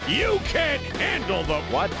You can't handle the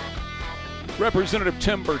what? Representative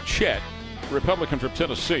Tim Burchett, Republican from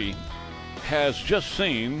Tennessee, has just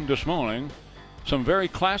seen this morning some very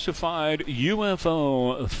classified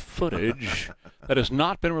UFO footage that has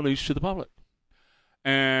not been released to the public.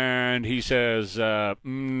 And he says,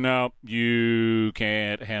 no, you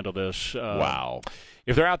can't handle this. Wow.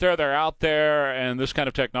 If they're out there, they're out there, and this kind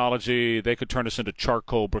of technology, they could turn us into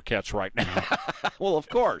charcoal briquettes right now. Well, of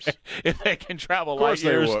course. If they can travel light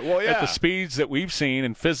years at the speeds that we've seen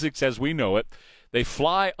in physics as we know it. They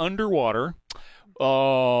fly underwater.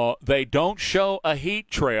 They don't show a heat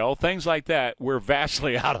trail, things like that. We're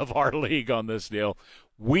vastly out of our league on this deal.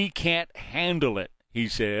 We can't handle it, he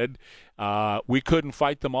said. We couldn't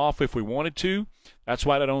fight them off if we wanted to. That's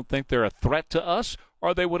why I don't think they're a threat to us,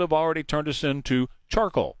 or they would have already turned us into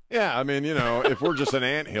charcoal. Yeah, I mean, if we're just an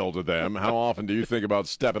anthill to them, how often do you think about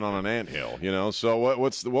stepping on an anthill? So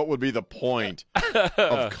what would be the point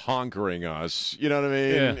of conquering us? You know what I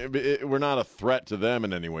mean? Yeah. We're not a threat to them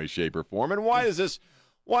in any way, shape, or form. And why is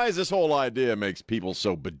this whole idea makes people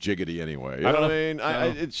so bejiggity anyway? You know what I mean?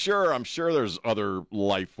 I'm sure there's other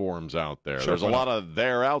life forms out there. Sure, there's a lot of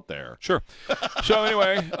out there. Sure. So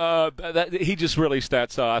anyway, he just released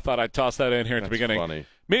that, so I thought I'd toss that in here at the beginning. Funny.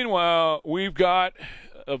 Meanwhile, we've got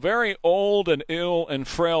a very old and ill and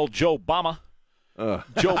frail Joe Obama.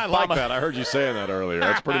 I like that. I heard you saying that earlier.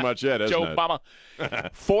 That's pretty much it, isn't it? Joe Obama.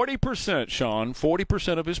 40%, Sean,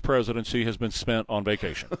 40% of his presidency has been spent on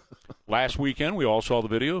vacation. Last weekend, we all saw the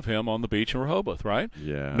video of him on the beach in Rehoboth, right?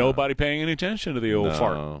 Yeah. Nobody paying any attention to the old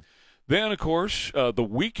fart. Then, of course, the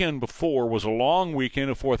weekend before was a long weekend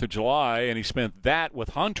of 4th of July, and he spent that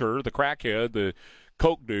with Hunter, the crackhead, the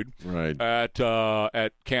coke dude, right, at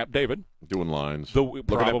Camp David. Doing lines.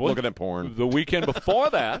 Looking at porn. The weekend before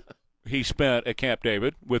that, he spent at Camp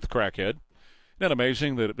David with the crackhead. Isn't that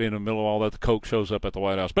amazing that in the middle of all that, the coke shows up at the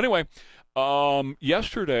White House? But anyway,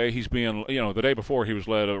 yesterday he's being, the day before he was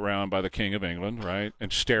led around by the King of England, right,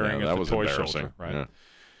 and staring at the toy soldier, right? Yeah.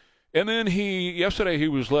 And then yesterday he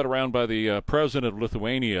was led around by the president of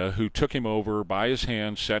Lithuania, who took him over by his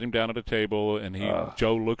hand, sat him down at a table, and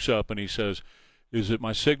Joe looks up and he says, "Is it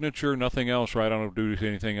my signature? Nothing else, right? I don't do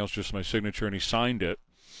anything else, just my signature." And he signed it.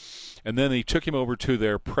 And then he took him over to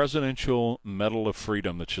their Presidential Medal of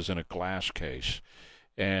Freedom, which is in a glass case,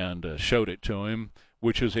 and showed it to him,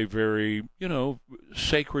 which is a very,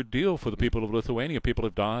 sacred deal for the people of Lithuania. People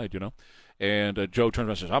have died, And Joe turns around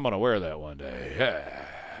and says, "I'm going to wear that one day."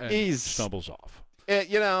 And he stumbles off.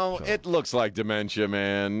 It looks like dementia,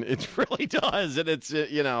 man. It really does. And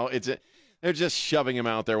they're just shoving him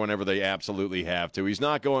out there whenever they absolutely have to. He's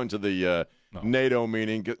not going to the NATO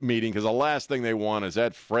meeting because the last thing they want is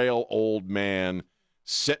that frail old man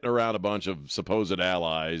sitting around a bunch of supposed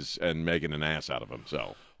allies and making an ass out of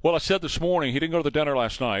himself. Well, I said this morning he didn't go to the dinner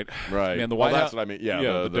last night. Right. And the White House, that's what I mean.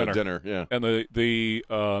 Yeah, the dinner. Yeah. And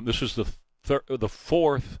this is the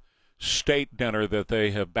fourth state dinner that they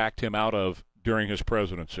have backed him out of during his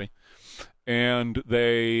presidency. And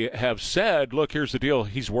they have said, look, here's the deal.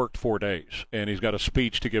 He's worked 4 days, and he's got a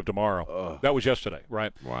speech to give tomorrow. That was yesterday,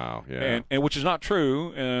 right? Wow, yeah. And which is not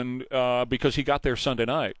true, and because he got there Sunday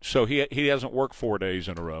night. So he hasn't worked 4 days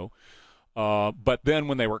in a row. But then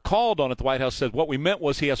when they were called on it, the White House said what we meant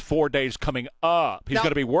was he has 4 days coming up. He's going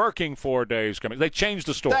to be working 4 days coming. They changed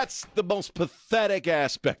the story. That's the most pathetic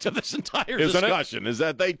aspect of this entire discussion is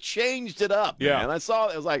that they changed it up. Yeah. Man. I saw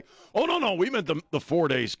it. It was like, oh, no, we meant the 4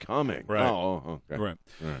 days coming. Right. Oh, okay. Right.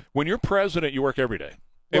 When you're president, you work every day.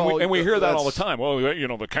 And we hear that all the time. Well,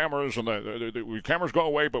 the cameras and the cameras go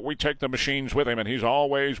away, but we take the machines with him, and he's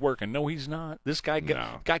always working. No, he's not. This guy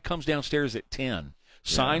comes downstairs at 10.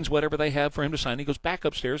 Signs whatever they have for him to sign. He goes back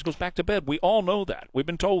upstairs, goes back to bed. We all know that. We've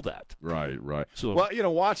been told that. Right. So,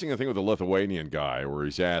 well, watching the thing with the Lithuanian guy where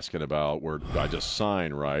he's asking about where I just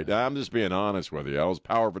signed, right? I'm just being honest with you. I was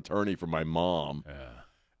power of attorney for my mom. Yeah.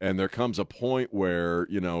 And there comes a point where,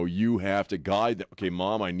 you have to guide them. Okay,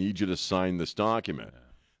 Mom, I need you to sign this document. Yeah.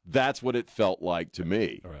 That's what it felt like to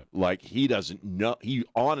me. Right. Like he doesn't know. He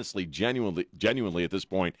honestly, genuinely at this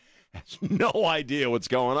point has no idea what's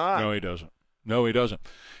going on. No, he doesn't.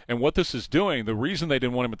 And what this is doing, the reason they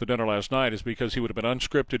didn't want him at the dinner last night is because he would have been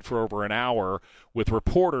unscripted for over an hour with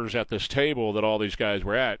reporters at this table that all these guys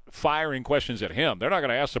were at, firing questions at him. They're not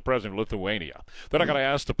going to ask the president of Lithuania. They're not going to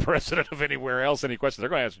ask the president of anywhere else any questions. They're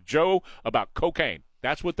going to ask Joe about cocaine.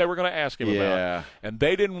 That's what they were going to ask him about. And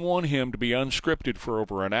they didn't want him to be unscripted for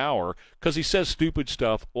over an hour because he says stupid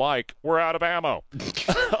stuff like, we're out of ammo.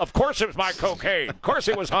 Of course it was my cocaine. Of course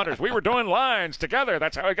it was Hunter's. We were doing lines together.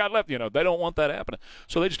 That's how it got left. They don't want that happening.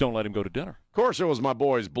 So they just don't let him go to dinner. Of course it was my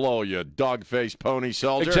boy's blow, you dog-faced pony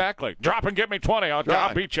soldier. Exactly. Drop and get me 20.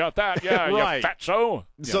 I'll beat you at that. Yeah, right. You fatso.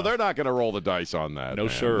 So they're not going to roll the dice on that. No,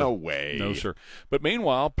 man. sir. No way. No, sir. But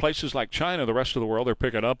meanwhile, places like China, the rest of the world, they're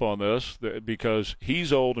picking up on this because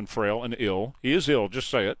he's old and frail and ill. He is ill. Just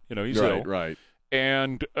say it. He's ill. Right.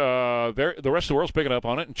 And the rest of the world's picking up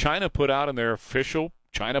on it. And China put out in their official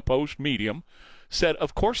China Post medium, said,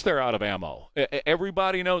 of course they're out of ammo.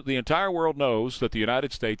 Everybody knows, the entire world knows that the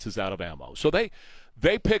United States is out of ammo. So they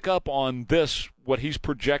pick up on this, what he's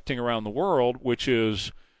projecting around the world, which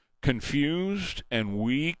is confused and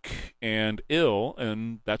weak and ill,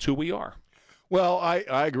 and that's who we are. Well, I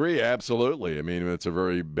agree, absolutely. I mean, it's a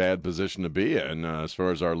very bad position to be in as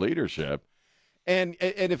far as our leadership. And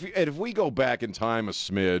if we go back in time a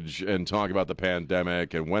smidge and talk about the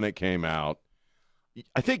pandemic and when it came out,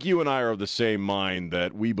 I think you and I are of the same mind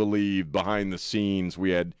that we believe behind the scenes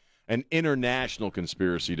we had an international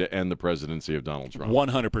conspiracy to end the presidency of Donald Trump.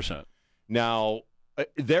 100%. Now,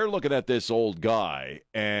 they're looking at this old guy,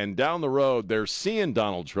 and down the road, they're seeing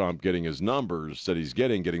Donald Trump getting his numbers that he's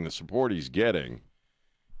getting the support he's getting.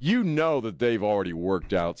 You know that they've already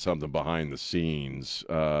worked out something behind the scenes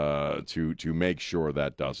to make sure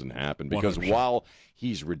that doesn't happen. Because 100%. While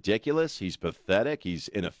he's ridiculous, he's pathetic, he's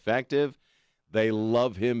ineffective, they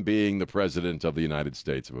love him being the president of the United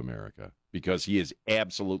States of America because he is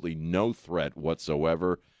absolutely no threat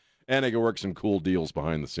whatsoever, and they can work some cool deals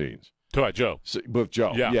behind the scenes. Joe. With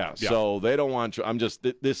Joe, yeah. So they don't want – I'm just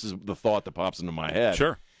 – this is the thought that pops into my head.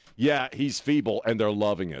 Sure. Yeah, he's feeble, and they're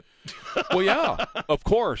loving it. Well, yeah, of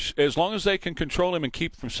course. As long as they can control him and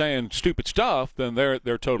keep from saying stupid stuff, then they're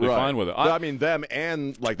totally fine with it. I mean, them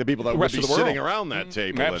and like the people that would be sitting around that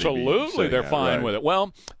table. Absolutely, they're fine with it.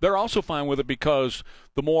 Well, they're also fine with it because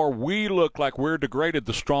the more we look like we're degraded,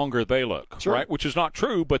 the stronger they look. Sure. Right? Which is not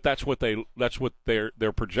true, but that's what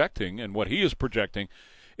they're projecting, and what he is projecting.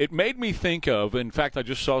 It made me think of, in fact, I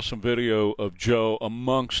just saw some video of Joe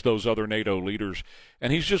amongst those other NATO leaders,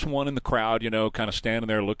 and he's just one in the crowd, kind of standing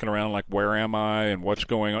there looking around like, where am I and what's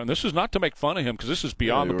going on? And this is not to make fun of him because this is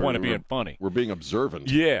beyond the point of being funny. We're being observant.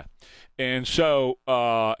 Yeah. And so,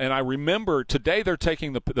 and I remember today they're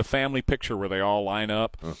taking the family picture where they all line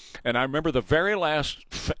up. And I remember the very last,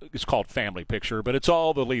 it's called family picture, but it's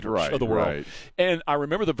all the leaders of the world. Right. And I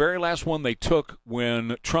remember the very last one they took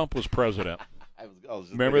when Trump was president.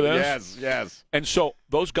 Remember this? Yes. And so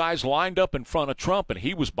those guys lined up in front of Trump, and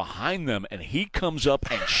he was behind them, and he comes up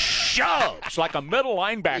and shoves, like a middle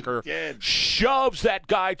linebacker, shoves that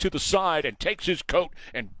guy to the side and takes his coat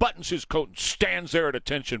and buttons his coat and stands there at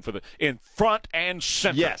attention in front and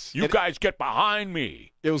center. Yes. You guys get behind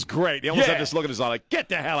me. It was great. He almost had this look at his eye like, get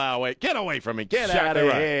the hell out of the way. Get away from me. Get out of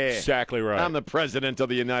here. Exactly right. I'm the president of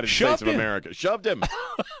the United States of America. Shoved him.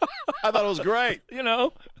 I thought it was great.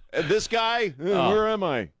 This guy, where am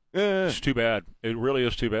I? It's too bad. It really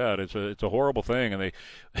is too bad. It's a horrible thing, and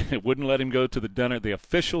they wouldn't let him go to the dinner, the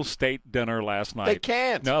official state dinner last night. They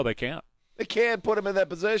can't. No, they can't. They can't put him in that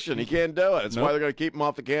position. He can't do it. That's why they're going to keep him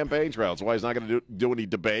off the campaign trail. That's why he's not going to do any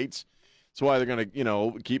debates. That's why they're going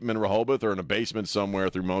to, keep him in Rehoboth or in a basement somewhere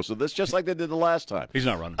through most of this, just like they did the last time. He's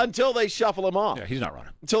not running. Until they shuffle him off. Yeah, he's not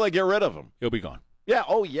running. Until they get rid of him. He'll be gone. Yeah,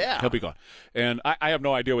 oh yeah. He'll be gone. And I have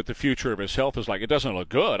no idea what the future of his health is like. It doesn't look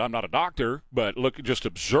good. I'm not a doctor, but just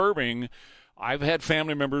observing, I've had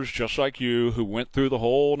family members just like you who went through the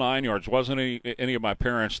whole 9 yards. Wasn't any of my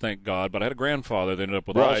parents, thank God, but I had a grandfather that ended up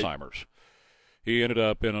with Alzheimer's. He ended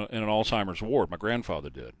up in an Alzheimer's ward. My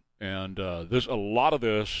grandfather did. And a lot of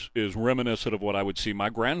this is reminiscent of what I would see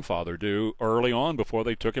my grandfather do early on before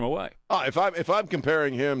they took him away. If I'm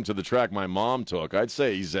comparing him to the track my mom took, I'd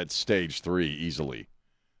say he's at stage 3 easily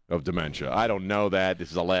of dementia. I don't know that.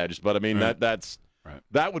 This is alleged, but I mean that's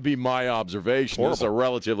that would be my observation. This is a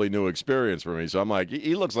relatively new experience for me. So I'm like,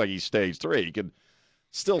 he looks like he's stage 3. He could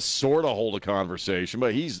still sort of hold a conversation,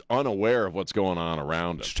 but he's unaware of what's going on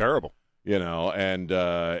around him. It's terrible. And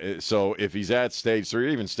so if he's at stage 3, or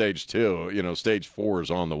even stage 2, stage 4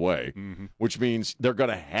 is on the way, which means they're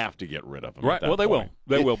going to have to get rid of him. Right. Well, they will.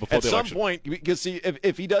 They will before the election. At some point, because see,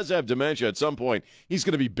 if he does have dementia, at some point he's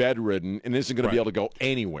going to be bedridden and isn't going to be able to go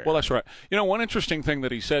anywhere. Well, that's right. One interesting thing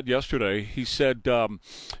that he said yesterday, he said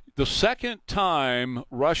the second time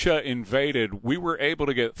Russia invaded, we were able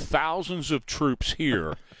to get thousands of troops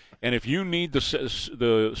here. And if you need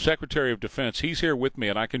the Secretary of Defense, he's here with me,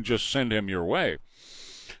 and I can just send him your way.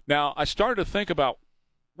 Now, I started to think about,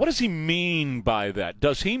 What does he mean by that?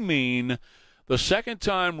 Does he mean the second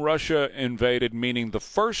time Russia invaded, meaning the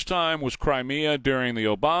first time was Crimea during the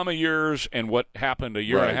Obama years, and what happened a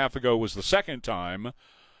year and a half ago was the second time,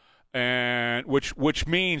 and which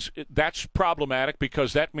means that's problematic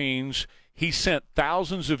because that means he sent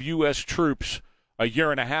thousands of U.S. troops a year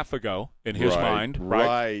and a half ago in his mind,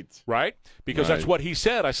 right? Because that's what he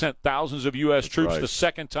said. I sent thousands of U.S. troops the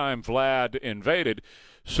second time Vlad invaded.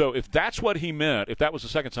 So if that's what he meant, if that was the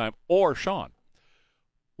second time, or Sean,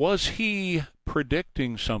 was he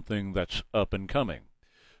predicting something that's up and coming?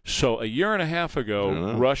 So a year and a half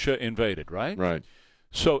ago, Russia invaded, right? Right.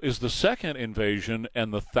 So is the second invasion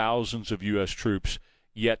and the thousands of U.S. troops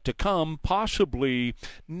yet to come, possibly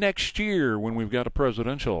next year when we've got a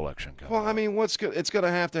presidential election coming? Well, I mean, it's going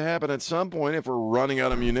to have to happen at some point. If we're running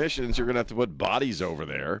out of munitions, you're going to have to put bodies over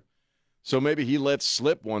there. So maybe he lets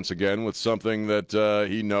slip once again with something that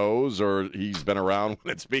he knows or he's been around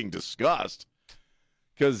when it's being discussed.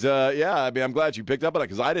 Because, I mean, I'm glad you picked up on it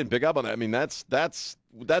because I didn't pick up on that. I mean, that's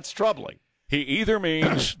troubling. He either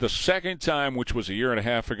means the second time, which was a year and a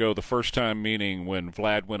half ago, the first time meaning when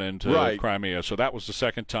Vlad went into Crimea. So that was the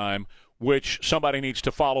second time, which somebody needs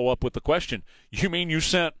to follow up with the question. You mean you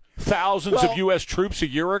sent thousands of U.S. troops a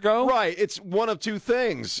year ago? Right. It's one of two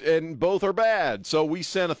things, and both are bad. So we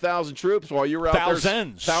sent 1,000 troops while you were out there.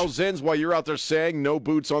 Thousands while you're out there saying no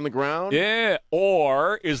boots on the ground? Yeah.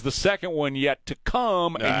 Or is the second one yet to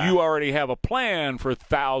come, and you already have a plan for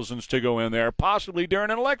thousands to go in there, possibly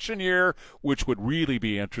during an election year, which would really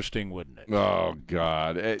be interesting, wouldn't it? Oh,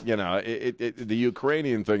 God. The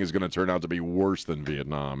Ukrainian thing is going to turn out to be worse than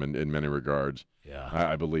Vietnam in many regards. Yeah,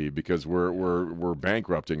 I believe, because we're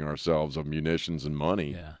bankrupting ourselves of munitions and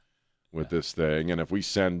money with this thing. And if we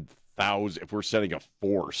send if we're sending a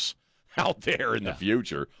force out there in the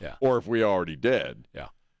future, or if we already did. Yeah.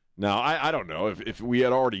 Now, I don't know. If we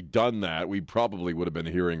had already done that, we probably would have been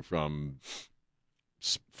hearing from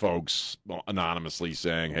folks anonymously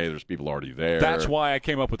saying, hey, there's people already there. That's why I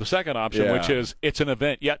came up with the second option, which is it's an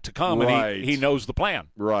event yet to come, and he knows the plan.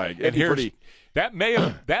 Right. And that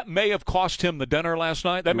may have cost him the dinner last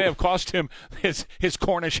night. That may have cost him his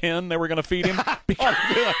Cornish hen they were going to feed him.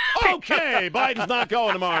 Okay, Biden's not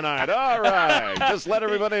going tomorrow night. All right. Just let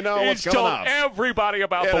everybody know what's coming up. He's told everybody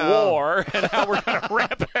about the war and how we're going to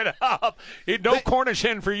wrap it up. No Cornish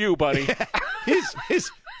hen for you, buddy. His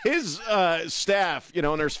staff, and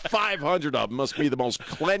there's 500 of them, must be the most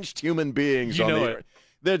clenched human beings on the earth.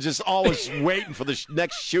 They're just always waiting for the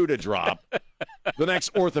next shoe to drop, the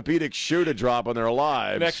next orthopedic shoe to drop on their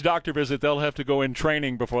lives. Next doctor visit, they'll have to go in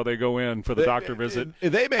training before they go in for the doctor visit.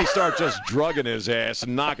 They may start just drugging his ass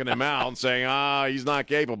and knocking him out and saying, he's not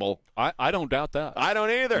capable. I don't doubt that. I don't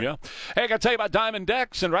either. Yeah. Hey, I got to tell you about Diamond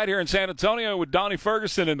Decks, and right here in San Antonio with Donnie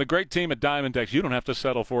Ferguson and the great team at Diamond Decks, you don't have to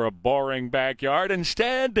settle for a boring backyard.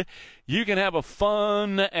 Instead, you can have a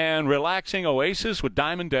fun and relaxing oasis with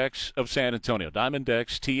Diamond Decks of San Antonio.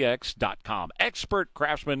 DiamondDecksTX.com. Expert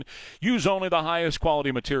craftsmen use only the highest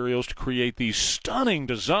quality materials to create these stunning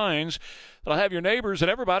designs that'll have your neighbors and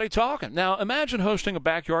everybody talking. Now, imagine hosting a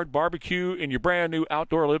backyard barbecue in your brand new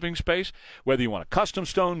outdoor living space. Whether you want a custom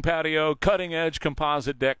stone patio, cutting-edge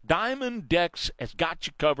composite deck, Diamond Decks has got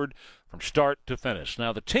you covered from start to finish.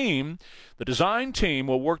 Now, the design team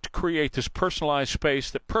will work to create this personalized space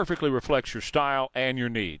that perfectly reflects your style and your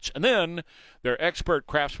needs. And then their expert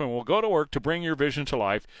craftsmen will go to work to bring your vision to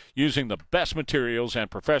life using the best materials and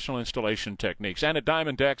professional installation techniques. And at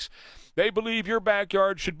Diamond Decks, they believe your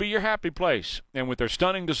backyard should be your happy place. And with their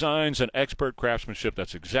stunning designs and expert craftsmanship,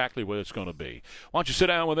 that's exactly what it's going to be. Why don't you sit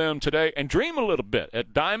down with them today and dream a little bit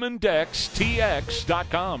at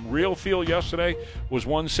DiamondDecksTX.com. Real feel yesterday was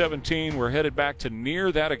 117. We're headed back to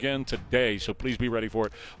near that again today, so please be ready for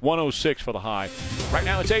it. 106 for the high. Right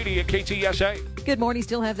now it's 80 at KTSA. Good morning.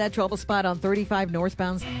 Still have that trouble spot on 35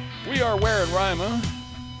 northbound. We are Ware and Rima.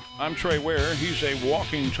 I'm Trey Ware. He's a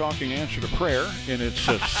walking, talking answer to prayer, and it's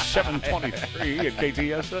 7:23 at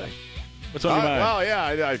KTSA. What's on your mind? Well,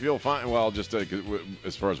 yeah, I feel fine. Well, just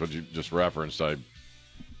as far as what you just referenced, first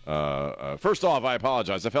off, I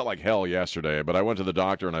apologize. I felt like hell yesterday, but I went to the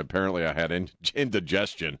doctor, and apparently I had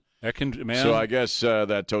indigestion. So I guess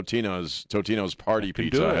that Totino's party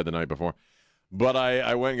pizza I had the night before. But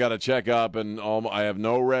I went and got a checkup, and I have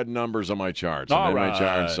no red numbers on my charts. My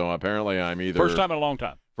charts, so apparently I'm either first time in a long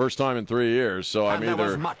time. First time in 3 years, so I'm either. There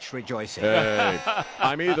was much rejoicing.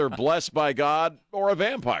 I'm either blessed by God or a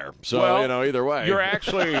vampire. So either way, you're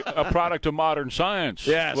actually a product of modern science.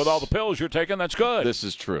 Yes, with all the pills you're taking, that's good. This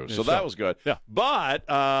is true. So that was good. Yeah. But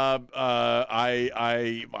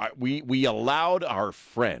we allowed our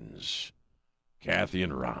friends, Kathy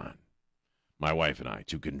and Ron, my wife and I,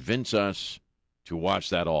 to convince us to watch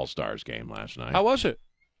that All-Stars game last night. How was it?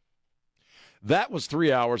 That was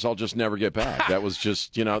 3 hours I'll just never get back. That was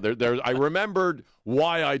just, I remembered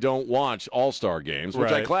why I don't watch All-Star games,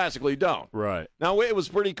 which I classically don't. Right. Now, it was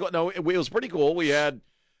pretty cool. No, it was pretty cool. We had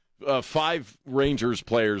 5 Rangers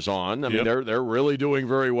players on. I mean, they're really doing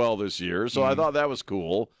very well this year, so I thought that was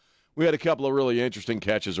cool. We had a couple of really interesting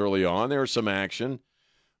catches early on. There was some action,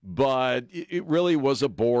 but it really was a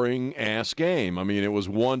boring-ass game. I mean, it was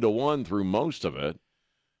 1-1 through most of it.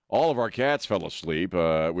 All of our cats fell asleep. We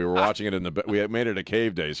were watching it we made it a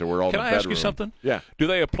cave day, so we're all in the bedroom. Can I ask you something? Yeah. Do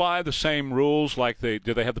they apply the same rules? Like do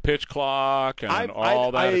they have the pitch clock and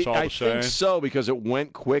all that? It's all the same? I think so, because it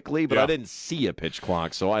went quickly, but I didn't see a pitch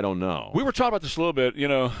clock, so I don't know. We were talking about this a little bit.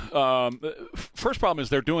 First problem is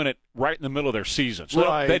they're doing it right in the middle of their season, so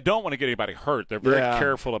they don't want to get anybody hurt. They're very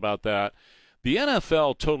careful about that. The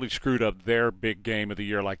NFL totally screwed up their big game of the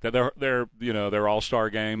year like that. Their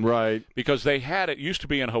All-Star game. Right. Because they had it used to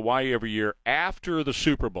be in Hawaii every year after the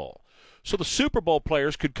Super Bowl. So the Super Bowl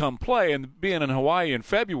players could come play, and being in Hawaii in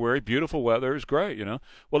February, beautiful weather is great,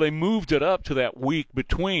 Well, they moved it up to that week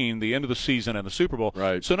between the end of the season and the Super Bowl.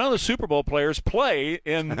 Right. So now the Super Bowl players play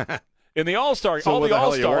in the All-Star. So all what the hell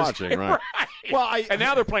All-Stars. are you watching, right? Well, and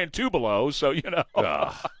now they're playing two below, so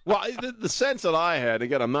Well, the sense that I had,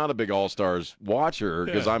 again, I'm not a big All-Stars watcher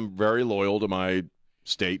because I'm very loyal to my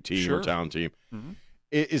state team or town team,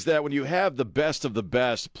 is that when you have the best of the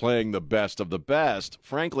best playing the best of the best,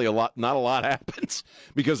 frankly, not a lot happens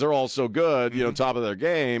because they're all so good, top of their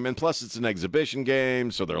game, and plus it's an exhibition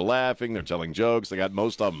game, so they're laughing, they're telling jokes, they got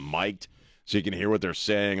most of them mic'd, so you can hear what they're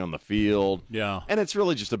saying on the field. Yeah. And it's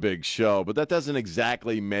really just a big show, but that doesn't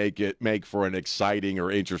exactly make for an exciting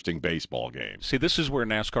or interesting baseball game. See, this is where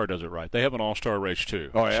NASCAR does it right. They have an all-star race, too.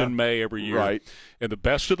 Oh, yeah? It's in May every year. Right. And the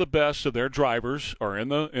best of their drivers are in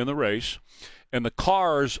the race, and the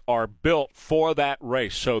cars are built for that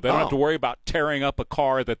race. So they don't have to worry about tearing up a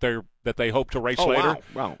car that they hope to race later.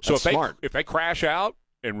 Wow. So That's smart. if they crash out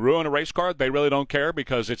and ruin a race car, they really don't care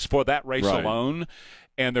because it's for that race alone.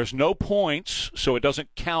 And there's no points, so it doesn't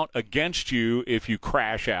count against you if you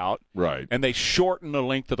crash out. Right. And they shorten the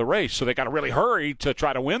length of the race, so they got to really hurry to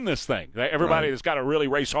try to win this thing. Everybody has got to really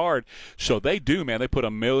race hard. So they do, man. They put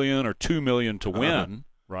 $1 million or $2 million to win,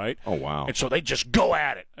 right? Oh, wow. And so they just go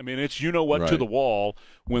at it. I mean, it's to the wall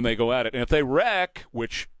when they go at it. And if they wreck,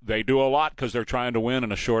 which they do a lot because they're trying to win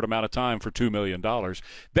in a short amount of time for $2 million,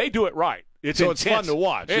 they do it right. It's fun to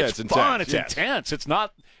watch. It's intense. fun. It's intense.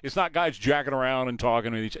 It's not guys jacking around and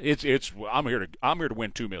talking with each other. I'm here to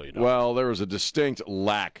win $2 million. Well, there was a distinct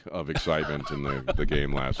lack of excitement in the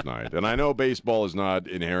game last night, and I know baseball is not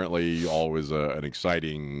inherently always an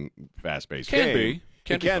exciting, fast-paced game.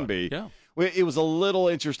 It can be. Yeah. It was a little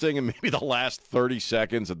interesting in maybe the last 30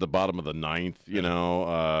 seconds at the bottom of the ninth,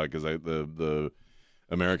 because the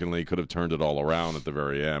American League could have turned it all around at the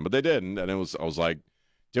very end, but they didn't, and I was like,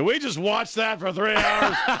 did we just watch that for 3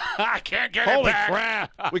 hours? I can't get Holy it back.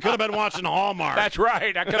 crap. We could have been watching Hallmark. That's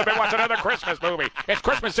right. I could have been watching another Christmas movie. It's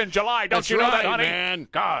Christmas in July. Don't you know that, honey? Man.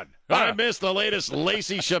 God. I missed the latest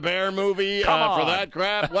Lacey Chabert movie for that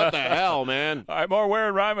crap. What the hell, man? All right, more Ware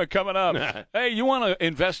and Rima coming up. Hey, you want to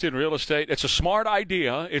invest in real estate? It's a smart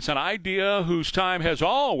idea. It's an idea whose time has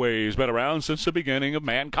always been around since the beginning of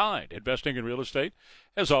mankind. Investing in real estate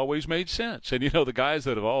has always made sense. And, the guys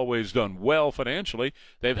that have always done well financially,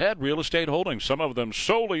 they've had real estate holdings, some of them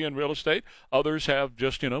solely in real estate. Others have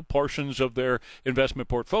just, portions of their investment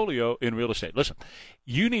portfolio in real estate. Listen,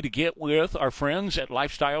 you need to get with our friends at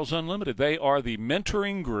Lifestyles Unlimited. They are the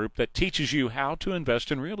mentoring group that teaches you how to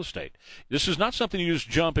invest in real estate. This is not something you just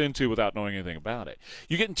jump into without knowing anything about it.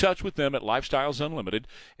 You get in touch with them at Lifestyles Unlimited,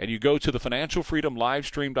 and you go to the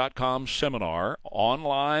financialfreedomlivestream.com seminar,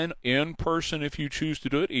 online, in person if you choose to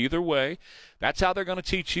do it. Either way, that's how they're going to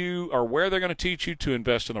teach you, or where they're going to teach you to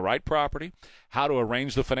invest in the right property, how to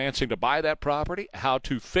arrange the financing to buy that property, how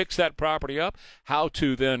to fix that property up, how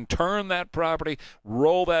to then turn that property,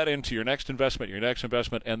 roll that into your next investment,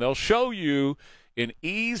 and they'll show you in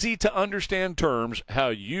easy-to-understand terms how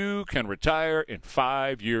you can retire in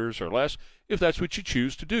 5 years or less, if that's what you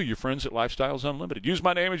choose to do. Your friends at Lifestyles Unlimited. Use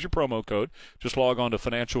my name as your promo code. Just log on to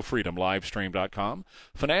financialfreedomlivestream.com.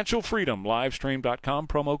 Financialfreedomlivestream.com,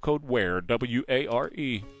 promo code WARE,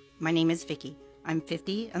 W-A-R-E. My name is Vicky. I'm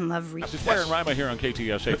 50 and love reading. Ware and Rima here on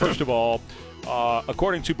KTSA. First of all,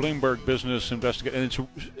 according to Bloomberg Business Investigator, and it's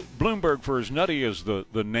Bloomberg for as nutty as the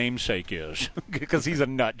namesake is, because he's a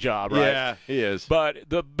nut job, right? Yeah, he is. But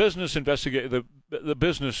the Business Investigator, the the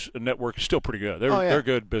business network is still pretty good. They're a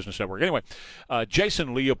good business network. Anyway,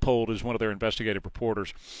 Jason Leopold is one of their investigative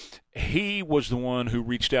reporters. He was the one who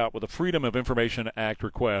reached out with a Freedom of Information Act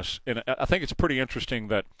request, and I think it's pretty interesting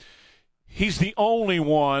that he's the only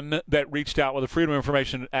one that reached out with a Freedom of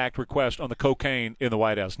Information Act request on the cocaine in the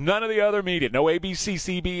White House. None of the other media, no ABC,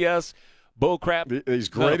 CBS, bullcrap. These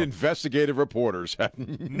great investigative reporters have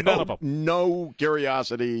none of them. No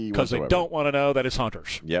curiosity because they don't want to know that it's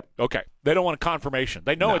hunters. Yep. Okay. They don't want a confirmation.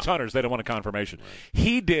 They know it's hunters. They don't want a confirmation. Right.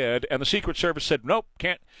 He did, and the Secret Service said, nope,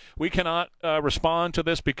 we cannot respond to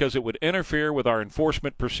this because it would interfere with our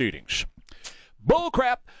enforcement proceedings.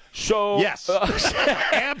 Bullcrap. So yes,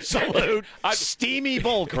 absolute steamy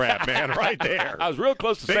bullcrap, man, right there. I was real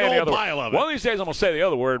close to saying the other word. One of these days, I'm going to say the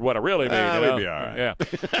other word. What I really mean. We'll be all right.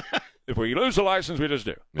 Yeah. If we lose the license, we just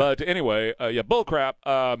do. Yeah. But anyway,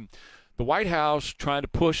 bullcrap. The White House trying to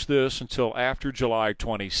push this until after July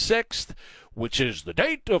 26th, which is the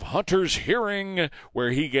date of Hunter's hearing,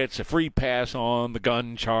 where he gets a free pass on the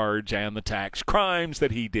gun charge and the tax crimes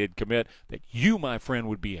that he did commit that you, my friend,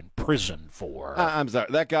 would be in prison for. I'm sorry.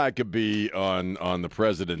 That guy could be on the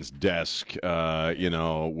president's desk, with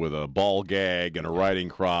a ball gag and a riding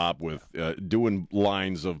crop with doing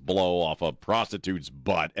lines of blow off a prostitute's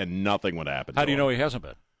butt, and nothing would happen. How do you know he hasn't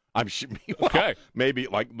been? I'm sure. Okay. Maybe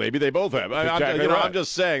they both have. Exactly right. I'm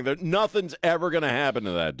just saying that nothing's ever going to happen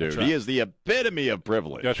to that dude. Right. He is the epitome of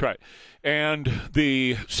privilege. That's right. And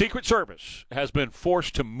the Secret Service has been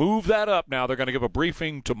forced to move that up. Now they're going to give a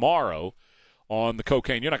briefing tomorrow on the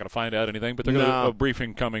cocaine. You're not going to find out anything, but they're going to have a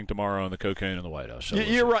briefing coming tomorrow on the cocaine in the White House. So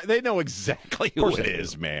you're right. They know exactly who it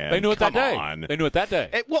is, man. They knew it that day. On. They knew it that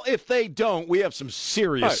day. Well, if they don't, we have some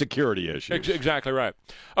serious security issues. Exactly right.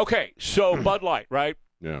 Okay, so Bud Light, right?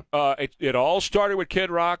 Yeah. It all started with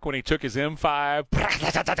Kid Rock when he took his M5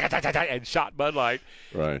 and shot Bud Light.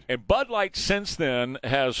 Right. And Bud Light since then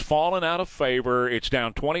has fallen out of favor. It's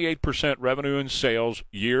down 28% revenue and sales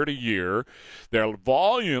year to year. Their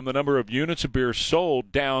volume, the number of units of beer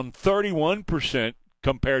sold, down 31%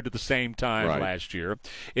 compared to the same time last year.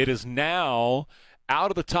 It is now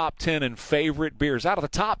out of the top 10 in favorite beers. Out of the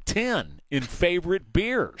top 10 in favorite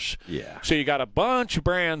beers. Yeah. So you got a bunch of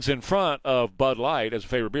brands in front of Bud Light as a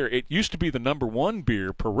favorite beer. It used to be the number one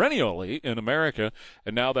beer perennially in America,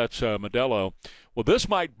 and now that's Modelo. Well, this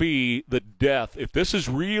might be the death. If this is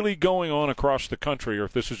really going on across the country or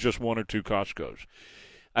if this is just one or two Costco's.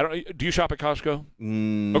 I don't. Do you shop at Costco?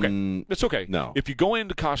 Okay, it's okay. No. If you go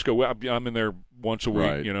into Costco, I'm in there once a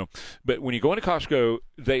week, But when you go into Costco,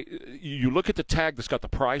 you look at the tag that's got the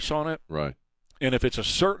price on it, right? And if it's a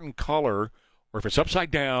certain color, or if it's upside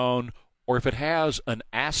down, or if it has an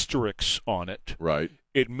asterisk on it, right,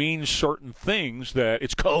 it means certain things that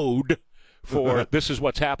it's code for this is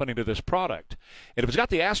what's happening to this product. And if it's got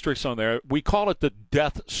the asterisk on there, we call it the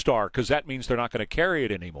Death Star because that means they're not going to carry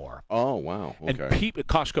it anymore. Oh, wow. Okay. And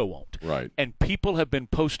Costco won't. Right. And people have been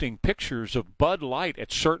posting pictures of Bud Light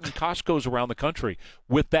at certain Costco's around the country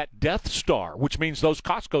with that Death Star, which means those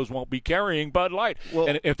Costco's won't be carrying Bud Light. Well,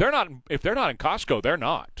 and if they're not in Costco, they're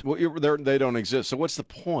not. Well, they don't exist. So what's the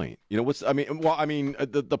point?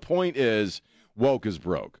 The point is woke is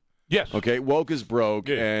broke. Yes. Okay, woke is broke,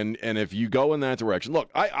 and if you go in that direction, look,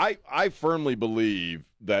 I firmly believe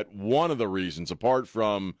that one of the reasons, apart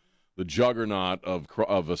from the juggernaut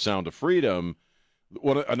of A Sound of Freedom,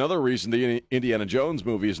 another reason the Indiana Jones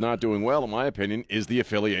movie is not doing well, in my opinion, is the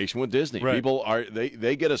affiliation with Disney. Right. People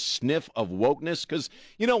they get a sniff of wokeness because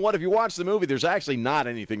you know what? If you watch the movie, there's actually not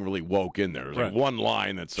anything really woke in there. There's like one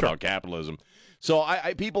line that's about capitalism. So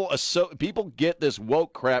people get this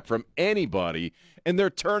woke crap from anybody, and they're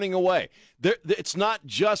turning away. It's not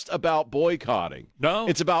just about boycotting. No.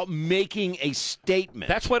 It's about making a statement.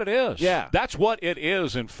 That's what it is. Yeah. That's what it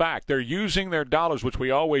is, in fact. They're using their dollars, which we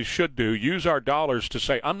always should do, use our dollars to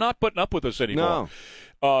say, I'm not putting up with this anymore.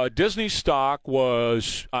 No. Disney stock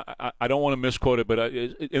was, I don't want to misquote it, but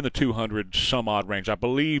in the 200 some odd range. I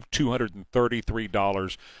believe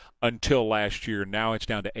 $233 until last year. Now it's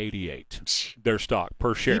down to 88. Their stock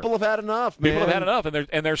per share. People have had enough, man. People have had enough,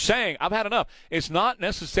 and they're saying, I've had enough. It's not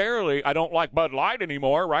necessarily I don't like Bud Light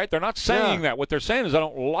anymore, right? They're not saying that. What they're saying is I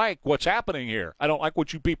don't like what's happening here. I don't like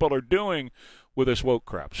what you people are doing with this woke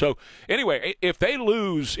crap. So anyway, if they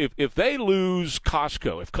lose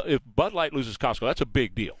Costco, if Bud Light loses Costco, that's a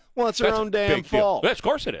big deal. Well, it's their own damn fault. Yes, of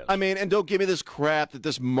course it is. I mean, and don't give me this crap that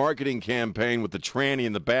this marketing campaign with the tranny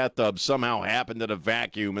in the bathtub somehow happened at a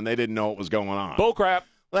vacuum and they didn't know what was going on. Bull crap.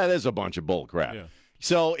 That is a bunch of bull crap. Yeah.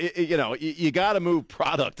 So you got to move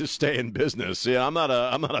product to stay in business. Yeah, I'm not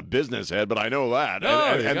a business head, but I know that.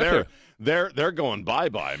 No, and they're going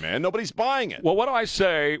bye-bye, man. Nobody's buying it. Well, what do I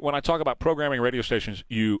say when I talk about programming radio stations?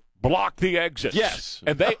 You block the exits. Yes.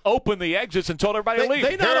 And they open the exits and told everybody to leave.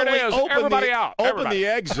 They not Here it only is. open Everybody out. Open Everybody. the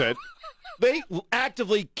exit. They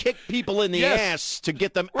actively kick people in the ass to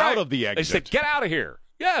get them out of the exit. They said, get out of here.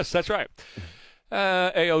 Yes, that's right.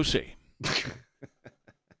 AOC.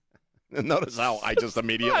 Notice how I just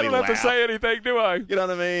immediately I don't have to say anything, do I? You know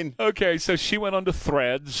what I mean? Okay, so she went onto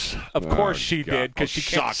Threads. Of course she did, because she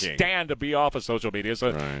can't shocking. stand to be off of social media.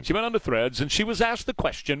 So she went onto Threads, and she was asked the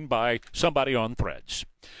question by somebody on Threads.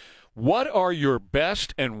 What are your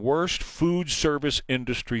best and worst food service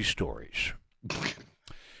industry stories?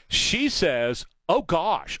 She says, oh,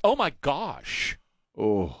 my gosh.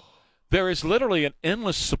 Oh. There is literally an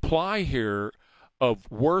endless supply here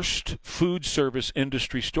of worst food service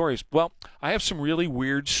industry stories. Well, I have some really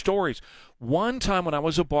weird stories. One time when I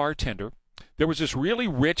was a bartender, there was this really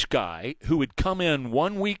rich guy who would come in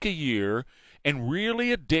 1 week a year and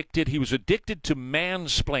really addicted. He was addicted to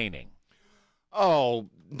mansplaining. Oh,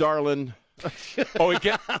 darling.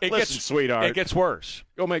 Listen, sweetheart. It gets worse.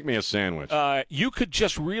 Go make me a sandwich. You could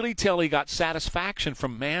just really tell he got satisfaction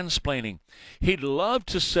from mansplaining. He'd love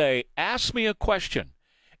to say, ask me a question,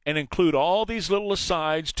 and include all these little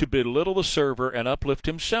asides to belittle the server and uplift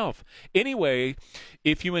himself. Anyway,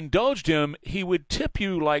 if you indulged him, he would tip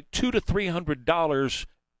you like $200 to $300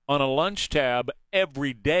 on a lunch tab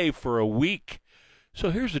every day for a week. So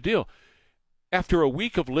here's the deal. After a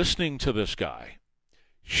week of listening to this guy,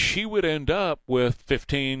 she would end up with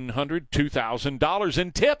 $1,500, $2,000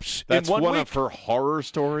 in tips That's in 1 week. One of her horror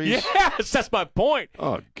stories? Yes, that's my point.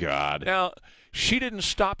 Oh, God. Now, she didn't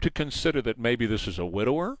stop to consider that maybe this is a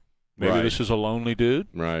widower. Maybe Right. this is a lonely dude.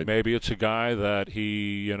 Right. Maybe it's a guy that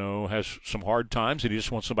he, has some hard times and he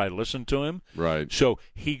just wants somebody to listen to him. Right. So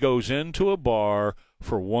he goes into a bar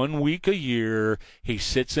for 1 week a year. He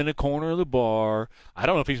sits in a corner of the bar. I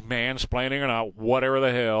don't know if he's mansplaining or not, whatever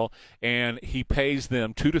the hell. And he pays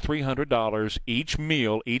them $200 to $300 each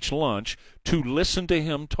meal, each lunch, to listen to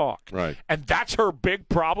him talk. Right. And that's her big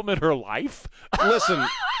problem in her life?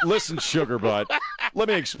 Listen, sugar butt. Let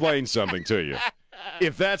me explain something to you.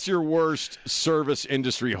 If that's your worst service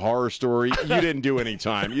industry horror story, you didn't do any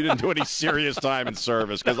time. You didn't do any serious time in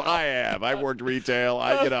service, because I have. I worked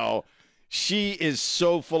retail. She is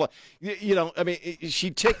so full of,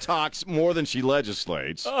 she TikToks more than she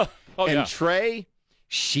legislates. Trey,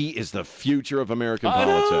 she is the future of American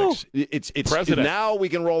politics. It's President. Now we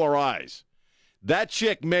can roll our eyes. That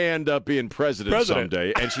chick may end up being president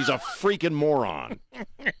someday, and she's a freaking moron.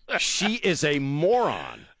 She is a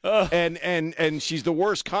moron. And she's the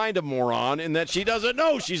worst kind of moron in that she doesn't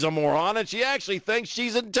know she's a moron, and she actually thinks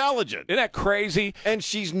she's intelligent. Isn't that crazy? And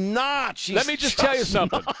she's not. Let me just tell you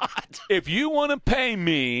something. If you want to pay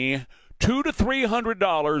me $200 to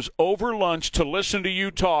 $300 over lunch to listen to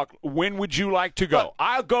you talk, when would you like to go?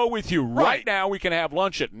 I'll go with you right now. We can have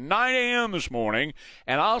lunch at 9 a.m. this morning,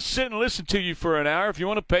 and I'll sit and listen to you for an hour if you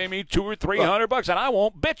want to pay me $200 or $300, and I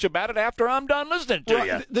won't bitch about it after I'm done listening to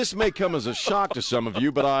you. This may come as a shock to some of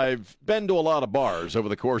you, but I've been to a lot of bars over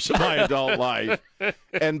the course of my adult life,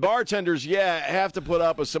 and bartenders, have to put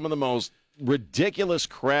up with some of the most ridiculous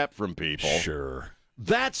crap from people. Sure.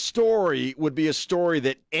 That story would be a story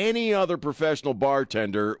that any other professional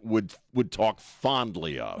bartender would talk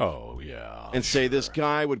fondly of. Oh, yeah. And say this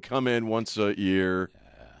guy would come in once a year,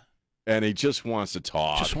 and he just wants to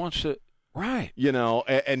talk. Just wants to, right.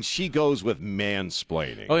 And she goes with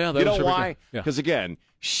mansplaining. Oh, yeah. You know why? Yeah. Because, again,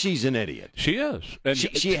 she's an idiot. She is. And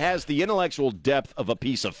she has the intellectual depth of a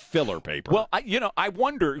piece of filler paper. Well, I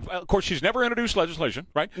wonder. Of course, she's never introduced legislation,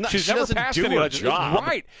 right? No, she's she never doesn't passed do any her legislation, job.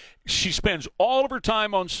 right? She spends all of her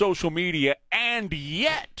time on social media, and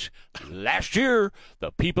yet last year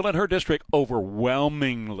the people in her district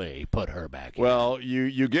overwhelmingly put her back in. Well,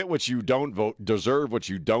 you get what you don't vote, deserve what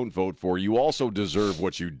you don't vote for. You also deserve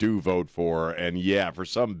what you do vote for, and for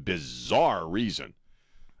some bizarre reason,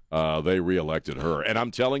 they reelected her. And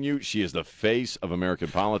I'm telling you, she is the face of American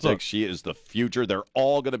politics. Look, she is the future. They're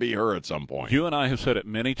all going to be her at some point. You and I have said it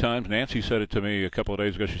many times. Nancy said it to me a couple of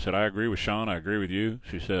days ago. She said, I agree with Sean. I agree with you.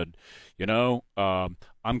 She said,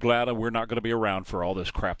 I'm glad we're not going to be around for all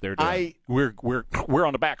this crap they're doing. We're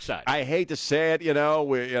on the backside. I hate to say it,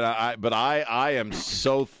 but I am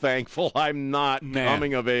so thankful I'm not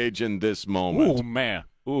coming of age in this moment. Oh, man.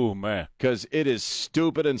 Ooh, man. Because it is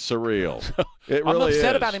stupid and surreal. It I'm really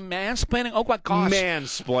upset is. about him mansplaining. Oh, my gosh.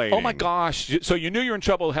 Mansplaining. Oh, my gosh. So you knew you were in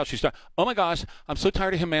trouble with how she started. Oh, my gosh. I'm so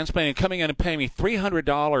tired of him mansplaining, coming in and paying me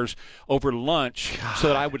 $300 over lunch so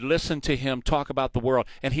that I would listen to him talk about the world.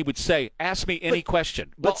 And he would say, ask me any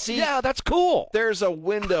question. But see, yeah, that's cool. There's a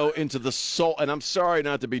window into the soul, and I'm sorry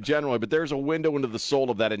not to be general, but there's a window into the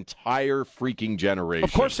soul of that entire freaking generation.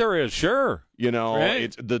 Of course there is, sure. You know, Right.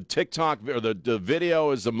 it's the TikTok or the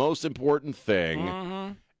video is the most important thing,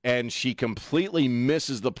 Mm-hmm. and she completely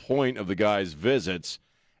misses the point of the guy's visits,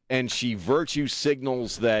 and she virtue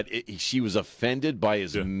signals that she was offended by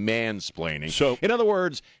his mansplaining. So, in other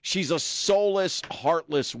words, she's a soulless,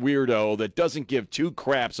 heartless weirdo that doesn't give two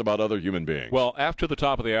craps about other human beings. well, after the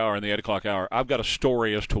top of the hour and the 8 o'clock hour, I've got a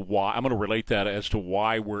story as to why. I'm going to relate that as to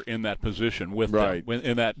why we're in that position with Right. them,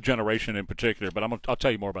 in that generation in particular. But I'll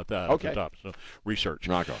tell you more about that Okay. at the top. So research.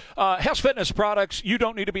 Rock on. Hess Fitness products. You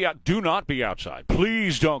don't need to be out. Do not be outside.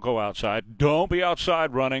 Please don't go outside. Don't be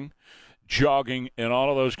outside running, jogging, and all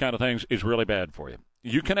of those kind of things is really bad for you.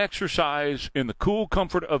 You can exercise in the cool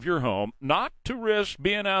comfort of your home, not to risk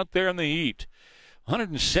being out there in the heat.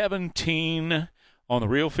 117 on the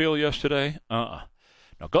real field yesterday. Now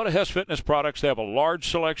go to Hess Fitness Products. They have a large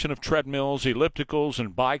selection of treadmills, ellipticals,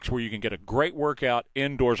 and bikes where you can get a great workout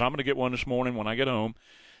indoors. I'm going to get one this morning when I get home.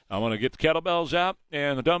 I'm going to get the kettlebells out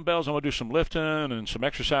and the dumbbells. I'm going to do some lifting and some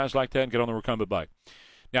exercise like that and get on the recumbent bike.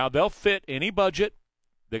 Now, they'll fit any budget.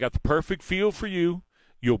 They got the perfect feel for you.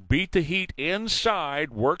 You'll beat the heat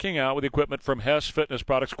inside working out with equipment from Hess Fitness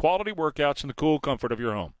Products. Quality workouts in the cool comfort of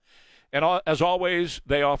your home. And as always,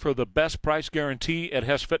 they offer the best price guarantee at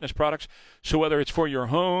Hess Fitness Products. So whether it's for your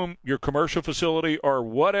home, your commercial facility, or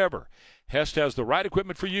whatever, Hess has the right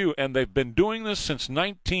equipment for you. And they've been doing this since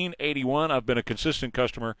 1981. I've been a consistent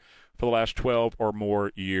customer for the last 12 or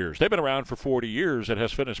more years. They've been around for 40 years at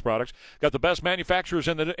Hess Fitness Products. Got the best manufacturers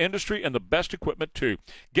in the industry and the best equipment, too.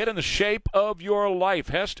 Get in the shape of your life.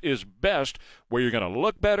 Hess is best where you're going to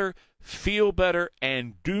look better, feel better,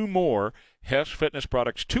 and do more. Hess Fitness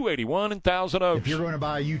Products, 281 in Thousand Oaks. If you're going to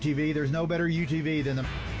buy a UTV, there's no better UTV than the...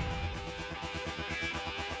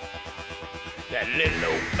 That little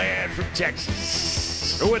old man from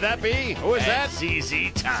Texas. Who would that be? Who is that?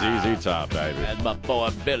 ZZ Top. ZZ Top, baby. That's my boy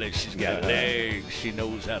Billy. She's got legs. She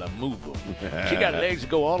knows how to move them. She got legs that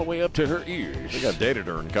go all the way up to her ears. I think I dated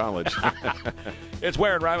her in college. It's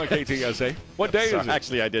Ware and Rima, KTSA. What day is it?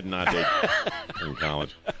 Actually, I did not date her in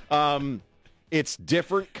college. It's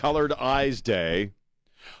Different Colored Eyes Day.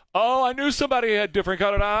 Oh, I knew somebody had different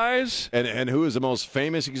colored eyes. And who is the most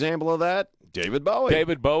famous example of that? David Bowie.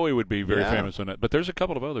 David Bowie would be very Yeah. famous in it. But there's a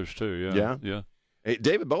couple of others, too. Yeah. Yeah. Hey,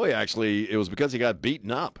 David Bowie, actually, it was because he got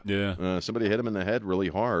beaten up. Yeah. Somebody hit him in the head really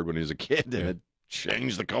hard when he was a kid, and it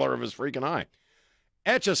changed the color of his freaking eye.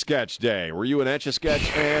 Etch-a-Sketch Day. Were you an Etch-a-Sketch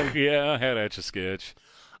fan? Yeah, I had Etch-a-Sketch.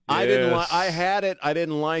 I didn't. Yes. I had it. I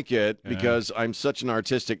didn't like it because I'm such an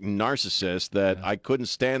artistic narcissist that I couldn't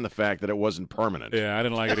stand the fact that it wasn't permanent. Yeah, I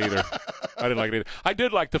didn't like it either. I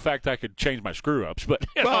did like the fact I could change my screw-ups, but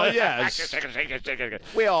Well, yes.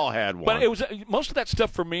 We all had one. But it was most of that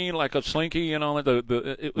stuff for me, like a Slinky and all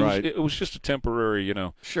that. It was just a temporary,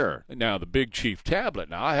 Sure. Now the Big Chief tablet.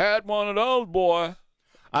 Now I had one of those, boy.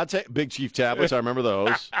 I'd take Big Chief tablets. I remember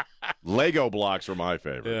those. Lego blocks were my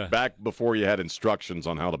favorite. Yeah. Back before you had instructions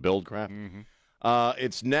on how to build crap.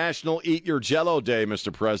 It's National Eat Your Jello Day,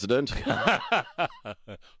 Mr. President.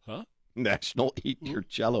 Huh? National Eat Your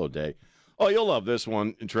Jello Day. Oh, you'll love this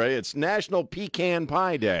one, Trey. It's National Pecan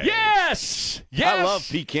Pie Day. Yes. Yes. I love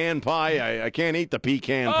pecan pie. I can't eat the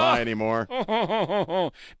pecan pie anymore.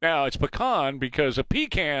 Now, it's pecan because a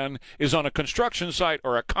pecan is on a construction site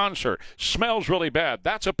or a concert. Smells really bad.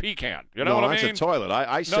 That's a pecan. You know No, what I that's mean? a toilet.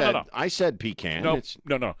 No. I said pecan. No, It's,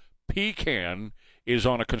 no. Pecan is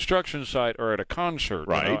on a construction site or at a concert,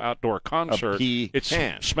 Right. Outdoor concert. It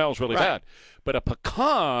pecan. smells really Right. bad. But a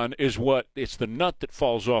pecan is it's the nut that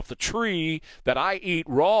falls off the tree that I eat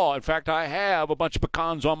raw. In fact, I have a bunch of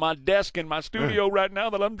pecans on my desk in my studio right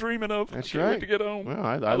now that I'm dreaming of. That's Can't right. wait to get home. Well,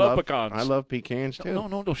 I love pecans. I love pecans, too.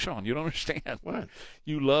 No, Sean, you don't understand. What?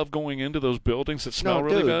 You love going into those buildings that smell No,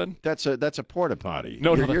 really dude, bad? that's a porta potty.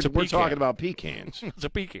 No, that's a we're pecan. talking about pecans. It's a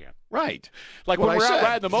pecan. Right. Like What when I we're out said.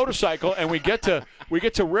 riding the motorcycle and we get to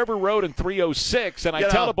River Road in 306, and I You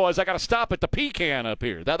tell know. the boys I got to stop at the pecan up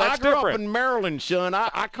here. That's I grew different. up in Maryland, son.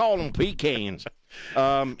 I call them pecans.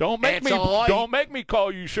 Don't make me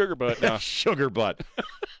call you sugar butt now. Sugar butt.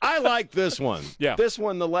 I like this one. Yeah. This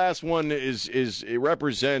one, the last one, it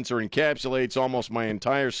represents or encapsulates almost my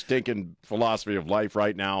entire stinking philosophy of life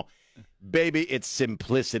right now. Baby, it's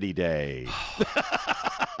Simplicity Day.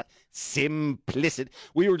 simplicity.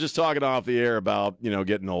 We were just talking off the air about,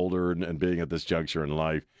 getting older and being at this juncture in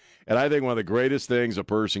life. And I think one of the greatest things a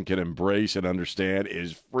person can embrace and understand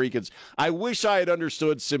is I wish I had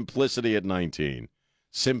understood simplicity at 19.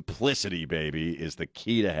 Simplicity, baby, is the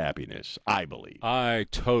key to happiness, I believe. I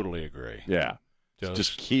totally agree. Yeah.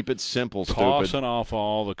 Just keep it simple, tossing stupid. off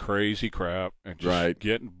all the crazy crap and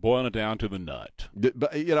just boiling it down to the nut.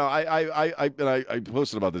 But I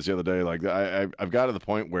posted about this the other day. Like I've got to the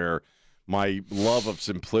point where my love of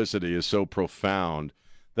simplicity is so profound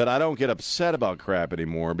that I don't get upset about crap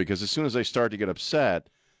anymore, because as soon as I start to get upset,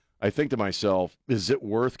 I think to myself, is it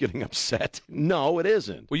worth getting upset? No, it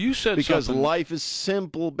isn't. Well, you said because something. Life is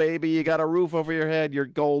simple, baby. You got a roof over your head. You're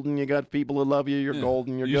golden. You got people who love you. You're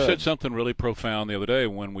golden. You're good. You said good. something really profound the other day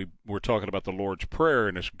when we were talking about the Lord's Prayer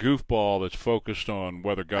and this goofball that's focused on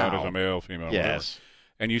whether God is a male, female, yes. whatever.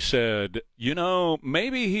 And you said,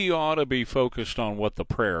 maybe he ought to be focused on what the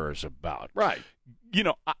prayer is about. Right.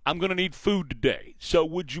 I'm going to need food today, so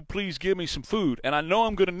would you please give me some food? And I know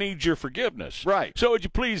I'm going to need your forgiveness. Right. So would you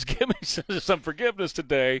please give me some forgiveness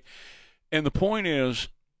today? And the point is,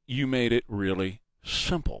 you made it really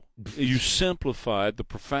simple. You simplified the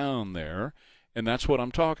profound there, and that's what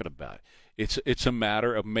I'm talking about. It's a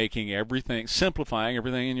matter of simplifying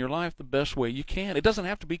everything in your life the best way you can. It doesn't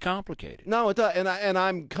have to be complicated. No, it does. And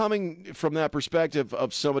I'm coming from that perspective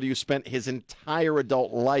of somebody who spent his entire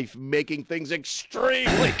adult life making things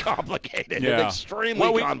extremely complicated and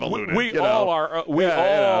extremely convoluted. We all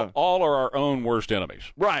are our own worst enemies.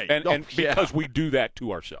 Right. And because we do that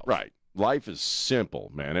to ourselves. Right. Life is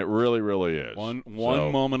simple, man. It really, really is. One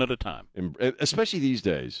moment at a time. Especially these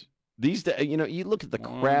days. These days, you look at the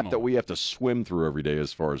crap that we have to swim through every day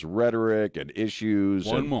as far as rhetoric and issues.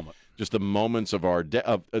 One moment. Just the moments of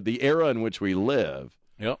of the era in which we live.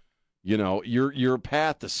 Yep. Your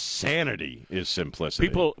path to sanity is simplicity.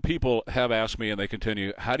 People have asked me, and they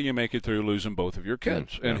continue, how do you make it through losing both of your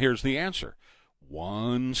kids? And here's the answer.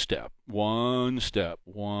 One step, and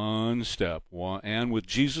with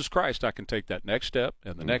Jesus Christ, I can take that next step,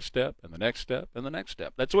 and the next step, and the next step, and the next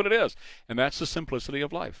step. That's what it is, and that's the simplicity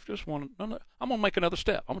of life. I'm gonna make another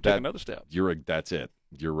step. I'm gonna take another step. That's it.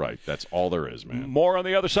 You're right. That's all there is, man. More on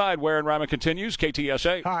the other side. Ware and Rima continues.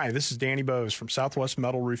 KTSA. Hi, this is Danny Bose from Southwest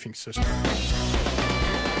Metal Roofing Systems.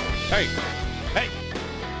 Hey,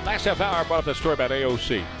 last half hour I brought up that story about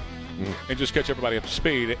AOC. And just catch everybody up to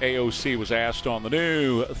speed, AOC was asked on the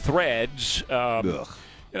new Threads, tell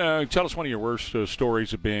us one of your worst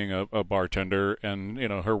stories of being a bartender. And,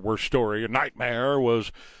 her worst story, a nightmare,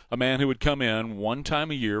 was a man who would come in one time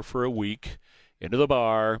a year for a week into the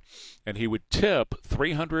bar, and he would tip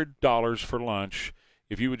 $300 for lunch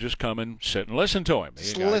if you would just come and sit and listen to him.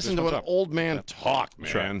 Just listen to an old man talk,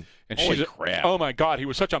 man. Right. And holy crap. Oh, my God, he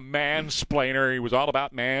was such a mansplainer. He was all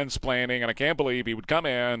about mansplaining, and I can't believe he would come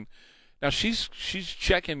in. Now, she's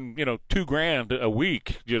checking, $2,000 a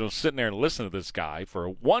week, sitting there and listening to this guy for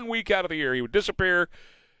 1 week out of the year. He would disappear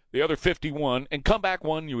the other 51 and come back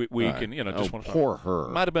one week and, just want to poor talk. her.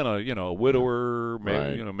 Might have been a widower.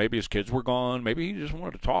 Maybe, right. Maybe his kids were gone. Maybe he just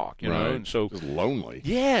wanted to talk, right. And so. Just lonely.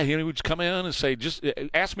 Yeah, he would come in and say, just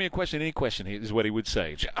ask me a question, any question is what he would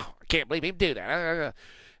say. I can't believe him do that.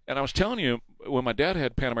 And I was telling you, when my dad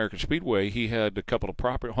had Pan American Speedway, he had a couple of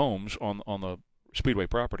homes on the Speedway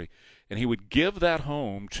property, and he would give that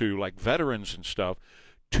home to like veterans and stuff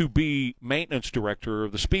to be maintenance director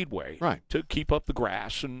of the Speedway, right? To keep up the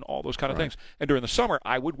grass and all those kind of things. And during the summer,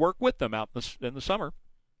 I would work with them out in the summer,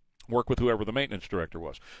 work with whoever the maintenance director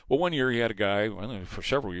was. Well, one year he had a guy, for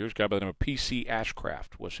several years, a guy by the name of P.C.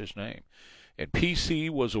 Ashcraft was his name, and P.C.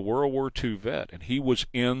 was a World War II vet, and he was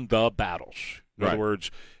in the battles. In other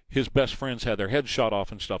words, his best friends had their heads shot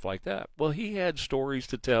off and stuff like that. Well, he had stories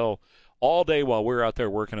to tell. All day while we were out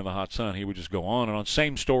there working in the hot sun, he would just go on and on.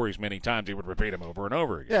 Same stories many times. He would repeat them over and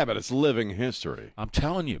over again. Yeah, but it's living history. I'm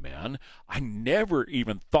telling you, man, I never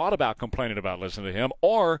even thought about complaining about listening to him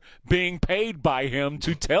or being paid by him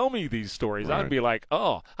to tell me these stories. Right. I'd be like,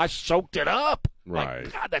 oh, I soaked it up. Right.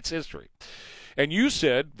 My God, that's history. And you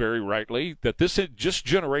said, very rightly, that this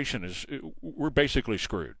generation we're basically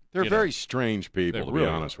screwed. They're very strange people, to be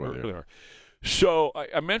honest with you. Really are. So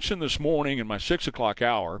I mentioned this morning in my 6 o'clock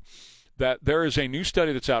hour that there is a new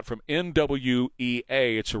study that's out from NWEA.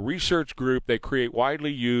 It's a research group. They create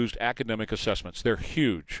widely used academic assessments. They're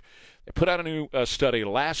huge. They put out a new study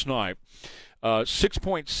last night.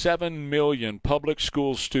 6.7 million public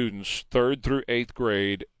school students, 3rd through 8th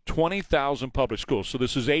grade, 20,000 public schools. So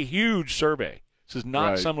this is a huge survey. This is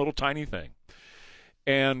not some little tiny thing.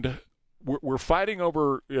 And we're fighting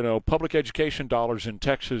over, public education dollars in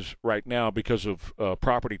Texas right now because of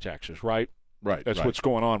property taxes, right? Right. That's what's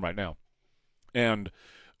going on right now. And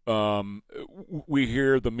we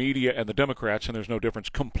hear the media and the Democrats, and there's no difference,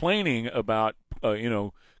 complaining about,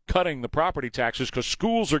 cutting the property taxes because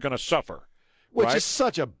schools are going to suffer. Which right? is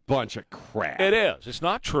such a bunch of crap. It is. It's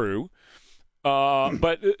not true.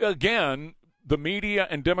 But again, the media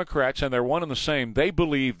and Democrats, and they're one and the same, they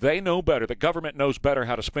believe they know better. The government knows better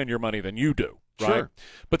how to spend your money than you do. Right? Sure.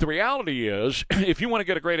 But the reality is, if you want to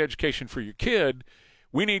get a great education for your kid,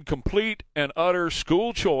 we need complete and utter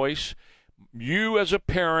school choice. You as a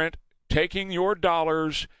parent taking your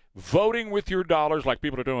dollars, voting with your dollars like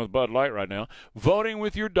people are doing with Bud Light right now, voting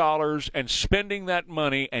with your dollars and spending that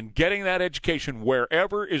money and getting that education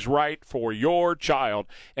wherever is right for your child.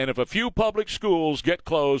 And if a few public schools get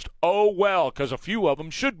closed, oh well, because a few of them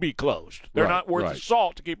should be closed. They're not worth the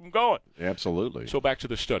salt to keep them going. Absolutely. So back to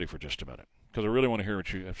the study for just a minute, because I really want to hear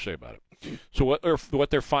what you have to say about it. So what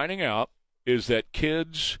they're finding out is that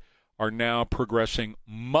kids are now progressing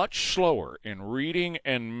much slower in reading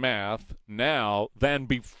and math now than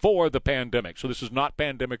before the pandemic. So this is not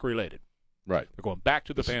pandemic related. Right. They're going back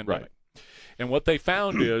to the pandemic. Right. And what they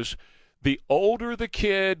found is the older the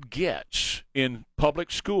kid gets in public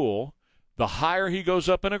school, the higher he goes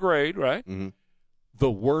up in a grade, right? Mm-hmm. The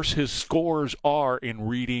worse his scores are in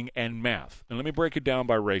reading and math. And let me break it down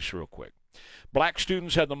by race real quick. Black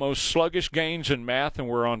students had the most sluggish gains in math and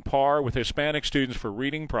were on par with Hispanic students for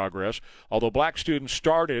reading progress, although black students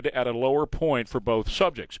started at a lower point for both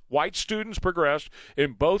subjects. White students progressed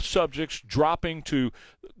in both subjects, dropping to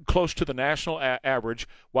close to the national average,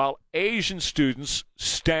 while Asian students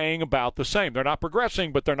staying about the same. They're not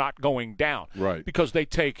progressing, but they're not going down. Right. Because they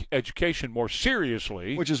take education more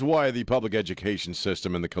seriously. Which is why the public education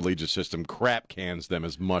system and the collegiate system crap cans them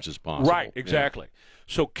as much as possible. Right, exactly. Yeah.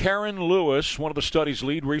 So Karen Lewis, one of the study's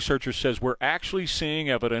lead researchers, says we're actually seeing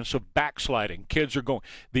evidence of backsliding. Kids are going,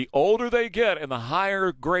 the older they get and the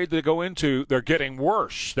higher grade they go into, they're getting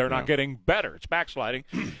worse. They're not getting better. It's backsliding.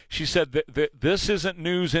 She said that this isn't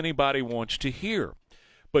news anybody wants to hear.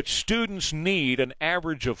 But students need an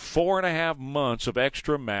average of 4.5 months of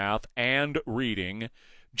extra math and reading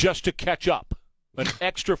just to catch up. An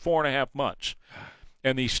extra 4.5 months.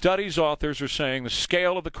 And the study's authors are saying the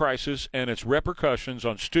scale of the crisis and its repercussions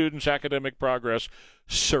on students' academic progress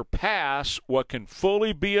surpass what can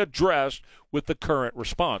fully be addressed with the current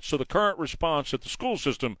response. So the current response that the school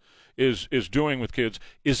system is doing with kids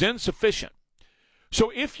is insufficient.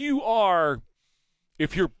 So if you're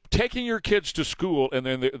taking your kids to school and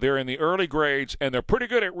then they're in the early grades and they're pretty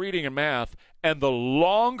good at reading and math, and the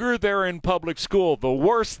longer they're in public school, the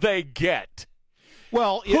worse they get.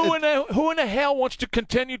 Well, who in the hell wants to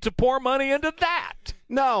continue to pour money into that?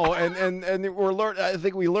 No, and I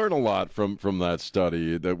think we learn a lot from that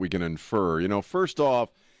study that we can infer. First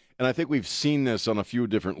off, and I think we've seen this on a few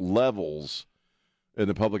different levels in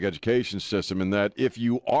the public education system, in that if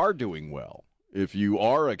you are doing well, if you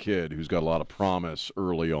are a kid who's got a lot of promise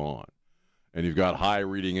early on, and you've got high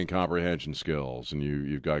reading and comprehension skills, and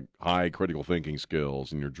you've got high critical thinking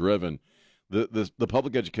skills, and you're driven, the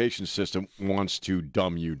public education system wants to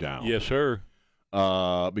dumb you down. Yes, sir.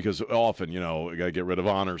 Because often, we got to get rid of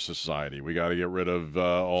honor society. We got to get rid of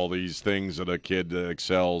all these things that a kid that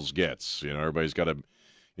excels gets. Everybody's got to,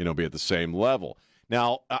 be at the same level.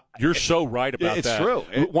 Now, you're so right about it's that. True.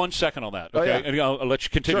 1 second on that, okay? Yeah. And I'll let you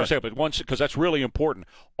continue to say it, but because that's really important.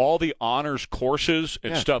 All the honors courses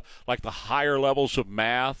and stuff, like the higher levels of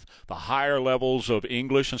math, the higher levels of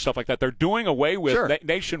English and stuff like that, they're doing away with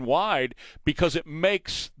nationwide because it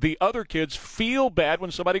makes the other kids feel bad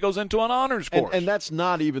when somebody goes into an honors course. And that's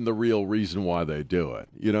not even the real reason why they do it.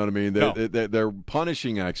 You know what I mean? They're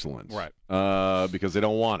punishing excellence, right? Because they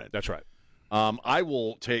don't want it. That's right. I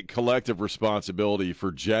will take collective responsibility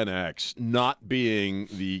for Gen X not being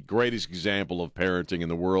the greatest example of parenting in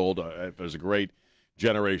the world. If there's a great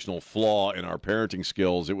generational flaw in our parenting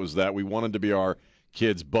skills, it was that we wanted to be our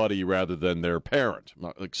kids' buddy rather than their parent.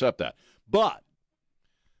 I'll accept that. But,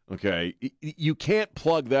 okay, you can't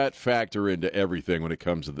plug that factor into everything when it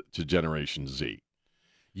comes to Generation Z.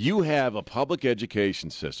 You have a public education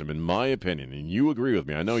system, in my opinion, and you agree with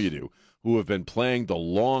me, I know you do, who have been playing the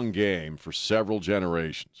long game for several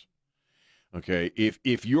generations. Okay,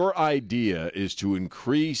 if your idea is to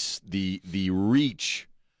increase the reach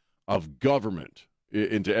of government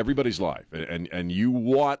into everybody's life, and you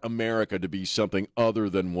want America to be something other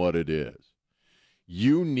than what it is,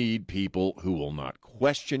 you need people who will not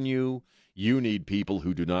question you. You need people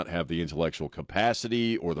who do not have the intellectual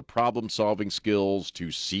capacity or the problem-solving skills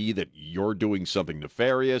to see that you're doing something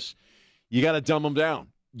nefarious. You got to dumb them down.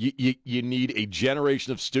 You need a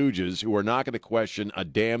generation of stooges who are not going to question a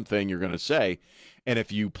damn thing you're going to say. And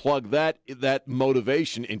if you plug that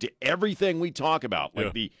motivation into everything we talk about,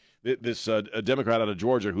 like this Democrat out of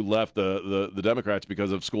Georgia who left the Democrats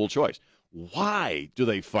because of school choice. Why do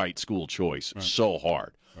they fight school choice so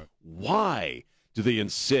hard? Right. Why do they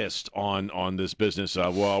insist on this business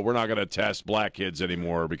of, well, we're not going to test black kids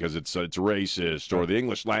anymore because it's racist, or the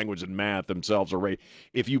English language and math themselves are racist?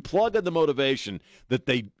 If you plug in the motivation that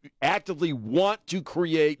they actively want to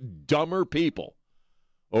create dumber people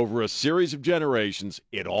over a series of generations,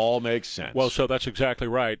 it all makes sense. Well, so that's exactly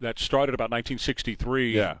right. That started about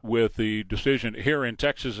 1963 with the decision here in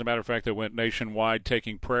Texas, as a matter of fact, that went nationwide,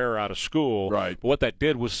 taking prayer out of school. Right. But what that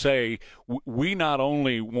did was say, we not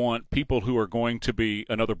only want people who are going to be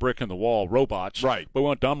another brick in the wall, robots, right, but we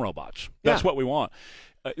want dumb robots. That's what we want.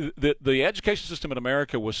 The education system in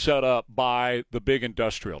America was set up by the big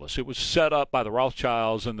industrialists. It was set up by the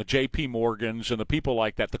Rothschilds and the J.P. Morgans and the people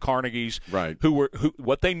like that, the Carnegies, right, who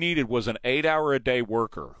what they needed was an 8-hour-a-day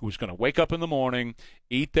worker who was going to wake up in the morning,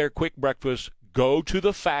 eat their quick breakfast, go to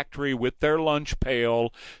the factory with their lunch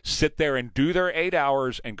pail, sit there and do their 8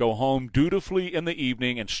 hours, and go home dutifully in the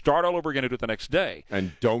evening and start all over again to do it the next day.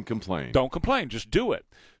 And don't complain. Don't complain. Just do it.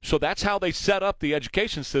 So that's how they set up the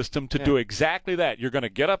education system to do exactly that. You're going to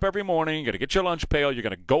get up every morning, you're going to get your lunch pail, you're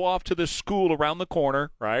going to go off to this school around the corner,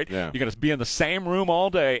 right? Yeah. You're going to be in the same room all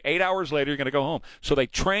day. 8 hours later, you're going to go home. So they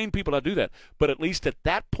train people to do that. But at least at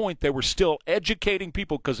that point, they were still educating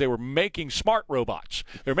people because they were making smart robots.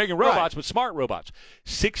 They were making robots, but smart robots.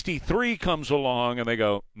 63 comes along, and they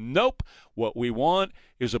go, nope. What we want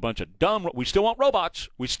is a bunch of dumb. We still want robots.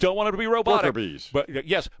 We still want them to be robotic. Worker bees. But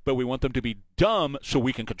yes, but we want them to be dumb so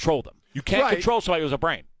we can control them. You can't control somebody who's a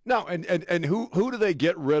brain. No, and who do they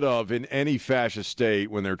get rid of in any fascist state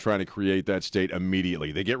when they're trying to create that state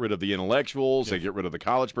immediately? They get rid of the intellectuals. They get rid of the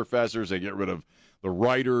college professors. They get rid of the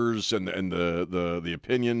writers and the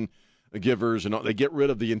opinion givers, and all. They get rid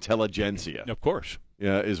of the intelligentsia. Of course,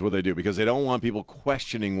 is what they do, because they don't want people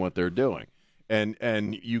questioning what they're doing.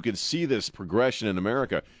 And you can see this progression in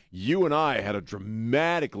America. You and I had a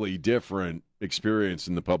dramatically different experience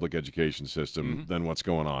in the public education system than what's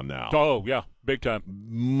going on now. Oh, yeah, big time.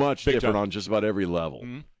 Much big different time. on just about every level.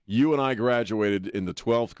 You and I graduated in the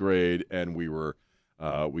 12th grade, and we were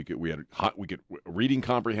we could reading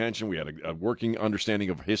comprehension. We had a working understanding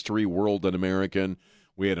of history, world, and American.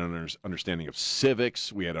 We had an understanding of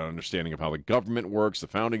civics. We had an understanding of how the government works, the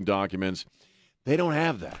founding documents. They don't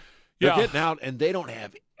have that. They're getting out, and they don't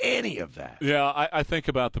have any of that. Yeah, I think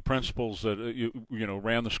about the principals that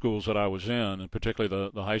ran the schools that I was in, and particularly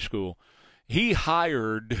the high school. He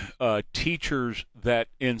hired teachers that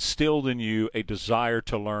instilled in you a desire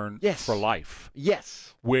to learn for life.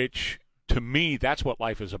 Yes. Which, to me, that's what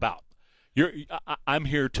life is about. I'm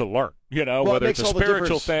here to learn, whether it's a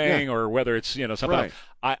spiritual thing or whether it's, something else.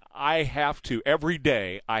 I have to, every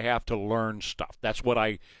day, I have to learn stuff. That's what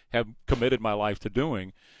I have committed my life to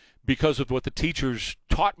doing. Because of what the teachers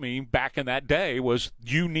taught me back in that day was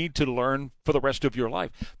you need to learn for the rest of your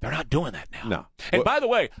life. They're not doing that now. No. And by the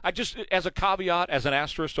way, I just, as a caveat, as an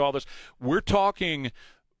asterisk to all this, we're talking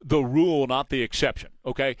the rule, not the exception,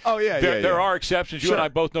 okay? Oh, yeah, There are exceptions. You Sure. and I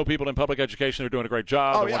both know people in public education that are doing a great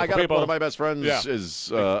job. Oh, yeah, I got people. one of my best friends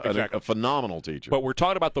is exactly. a phenomenal teacher. But we're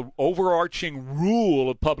talking about the overarching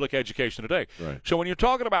rule of public education today. Right. So when you're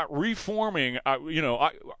talking about reforming,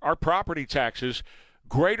 our property taxes,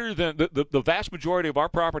 greater than the vast majority of our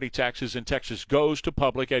property taxes in Texas goes to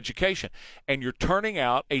public education, and you're turning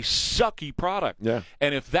out a sucky product. Yeah.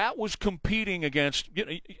 And if that was competing against,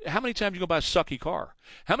 how many times are you going to buy a sucky car?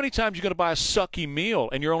 How many times are you going to buy a sucky meal,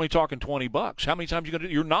 and you're only talking $20? How many times are you going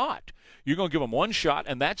to? You're not. You're going to give them one shot,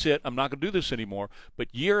 and that's it. I'm not going to do this anymore.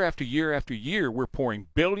 But year after year after year, we're pouring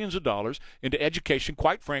billions of dollars into education.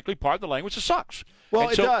 Quite frankly, part of the language that sucks. Well,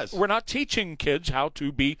 and it so does. We're not teaching kids how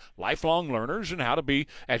to be lifelong learners and how to be,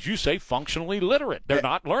 as you say, functionally literate. They're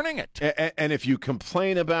not learning it. And if you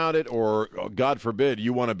complain about it, or God forbid,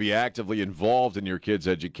 you want to be actively involved in your kid's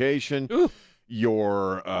education,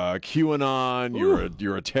 you're QAnon,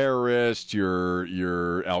 you're a terrorist,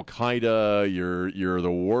 you're Al Qaeda, you're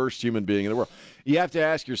the worst human being in the world. You have to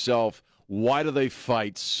ask yourself, why do they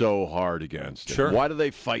fight so hard against it? Sure. Why do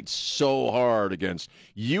they fight so hard against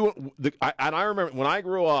you? And I remember when I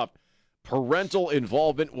grew up, parental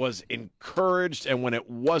involvement was encouraged, and when it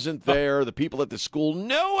wasn't there, the people at the school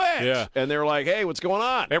knew it. Yeah. And they're like, hey, what's going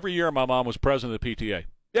on? Every year, my mom was president of the PTA.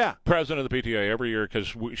 Yeah. President of the PTA every year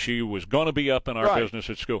because she was going to be up in our business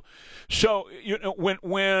at school. So when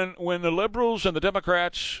the liberals and the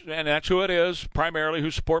Democrats, and that's who it is primarily, who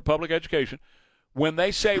support public education, When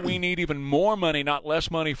they say we need even more money, not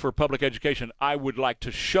less money for public education, I would like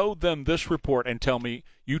to show them this report and tell me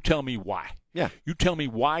why. Yeah. You tell me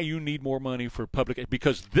why you need more money for public,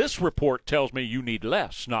 because this report tells me you need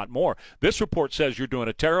less, not more. This report says you're doing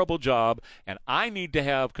a terrible job, and I need to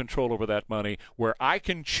have control over that money where I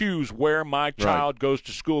can choose where my child goes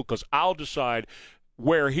to school, because I'll decide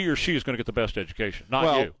where he or she is going to get the best education,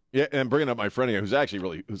 not you. Yeah, and bringing up my friend who's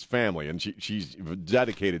actually who's family, and she's a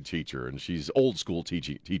dedicated teacher, and she's old school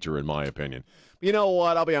teacher in my opinion. You know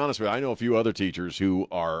what? I'll be honest with you. I know a few other teachers who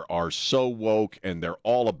are so woke, and they're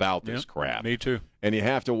all about this crap. Me too. And you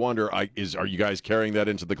have to wonder, are you guys carrying that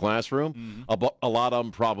into the classroom? A lot of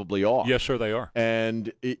them probably are. Yes, sir, they are.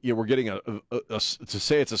 And we're getting to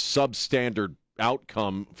say it's a substandard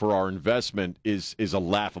outcome for our investment is a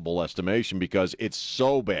laughable estimation, because it's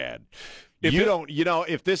so bad.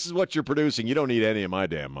 If this is what you're producing, you don't need any of my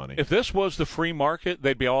damn money. If this was the free market,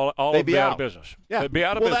 they'd be out of business. Yeah. They'd be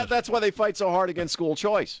out of business. That's why they fight so hard against school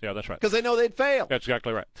choice. Yeah, that's right. Because they know they'd fail. That's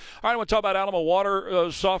exactly right. All right, I want to talk about Alamo water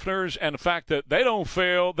softeners and the fact that they don't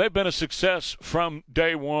fail. They've been a success from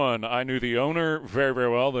day one. I knew the owner very, very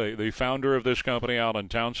well, the founder of this company, Alan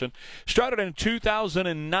Townsend. Started in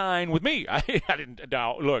 2009 with me. I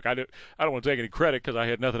don't want to take any credit because I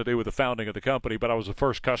had nothing to do with the founding of the company, but I was the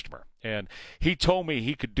first customer. And he told me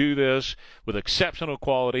he could do this with exceptional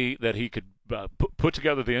quality, that he could put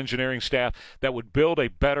together the engineering staff that would build a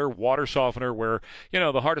better water softener where,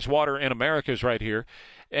 the hardest water in America is right here.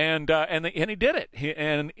 And he did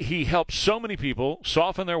it. He helped so many people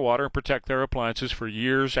soften their water and protect their appliances for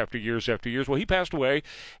years after years after years. Well, he passed away,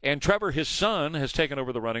 and Trevor, his son, has taken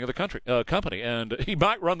over the running of the company, and he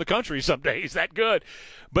might run the country someday. He's that good.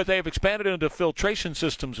 But they've expanded into filtration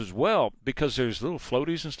systems as well, because there's little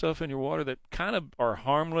floaties and stuff in your water that kind of are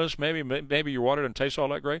harmless. Maybe your water doesn't taste all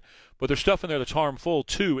that great, but there's stuff in there that's harmful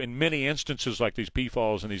too in many instances, like these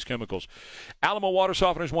PFAS and these chemicals. Alamo Water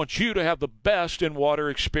Softeners wants you to have the best in water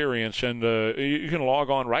experience, and you can log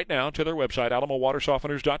on right now to their website,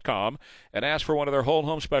 alamowatersofteners.com, and ask for one of their whole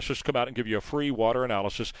home specialists to come out and give you a free water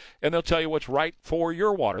analysis, and they'll tell you what's right for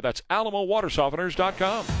your water. That's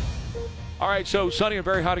alamowatersofteners.com. All right, so sunny and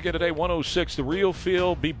very hot again today, 106. The real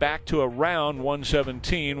feel be back to around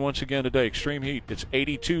 117 once again today. Extreme heat. It's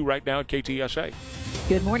 82 right now at KTSA.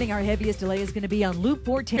 Good morning. Our heaviest delay is going to be on Loop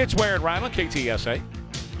 410. It's Ware and Rima, KTSA.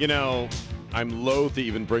 I'm loath to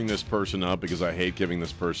even bring this person up because I hate giving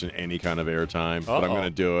this person any kind of airtime, but I'm going to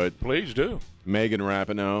do it. Please do. Megan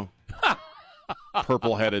Rapinoe.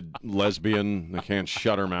 Purple-headed lesbian that can't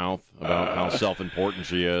shut her mouth about how self-important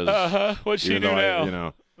she is. What's she do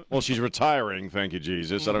now? Well, she's retiring, thank you,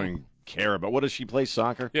 Jesus. I don't even care about. What does she play,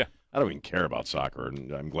 soccer? Yeah. I don't even care about soccer,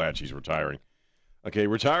 and I'm glad she's retiring. Okay,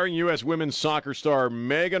 retiring U.S. women's soccer star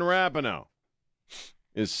Megan Rapinoe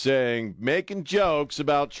is making jokes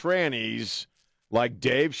about trannies like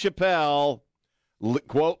Dave Chappelle,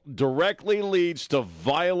 quote, directly leads to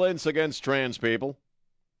violence against trans people.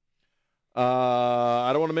 I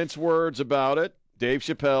don't want to mince words about it. Dave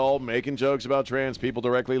Chappelle making jokes about trans people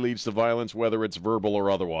directly leads to violence, whether it's verbal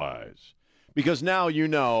or otherwise. Because now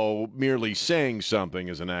merely saying something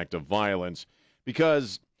is an act of violence.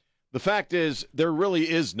 Because the fact is, there really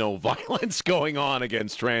is no violence going on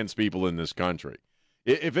against trans people in this country.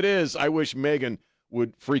 If it is, I wish Megan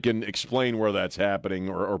would freaking explain where that's happening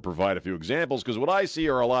or provide a few examples. Because what I see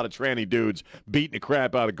are a lot of tranny dudes beating the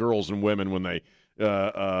crap out of girls and women when they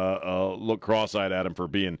look cross-eyed at them for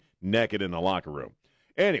being naked in the locker room.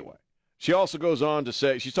 Anyway, she also goes on to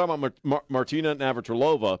say, she's talking about Martina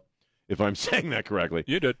Navratilova, if I'm saying that correctly.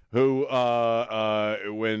 You did. Who,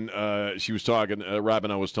 when she was talking,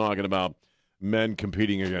 Rapinoe was talking about men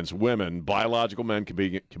competing against women, biological men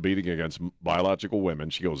competing against biological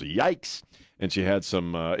women. She goes, yikes. And she had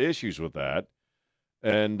some issues with that.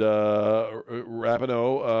 And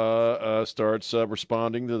Rapinoe starts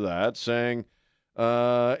responding to that, saying,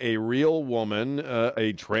 a real woman,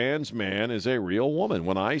 a trans man is a real woman.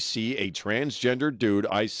 When I see a transgender dude,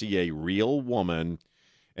 I see a real woman.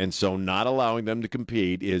 And so not allowing them to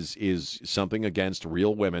compete is something against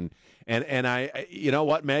real women. And I, you know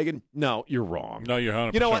what, Megan? No, you're wrong. No, you're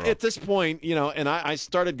 100% You know what? wrong. At this point, and I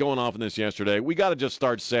started going off on this yesterday. We got to just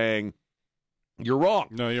start saying you're wrong.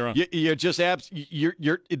 No, you're wrong. You're just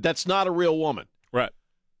you're that's not a real woman. Right.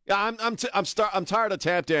 Yeah, I'm tired of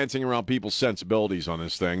tap dancing around people's sensibilities on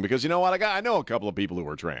this thing because you know what? I know a couple of people who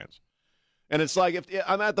are trans, And it's like, if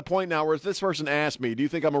I'm at the point now where if this person asked me, do you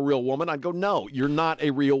think I'm a real woman? I'd go, no, you're not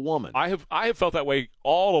a real woman. I have felt that way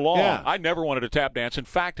all along. Yeah. I never wanted to tap dance. In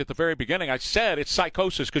fact, at the very beginning, I said it's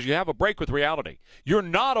psychosis because you have a break with reality. You're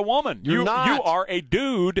not a woman. You're not. You are a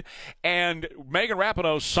dude. And Megan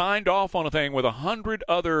Rapinoe signed off on a thing with 100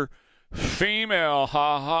 other female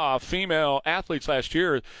athletes last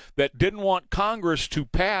year that didn't want Congress to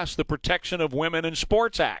pass the Protection of Women in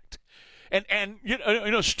Sports Act. And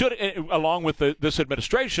stood along with this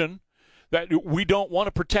administration that we don't want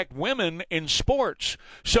to protect women in sports.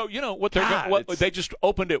 So they just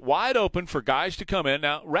opened it wide open for guys to come in.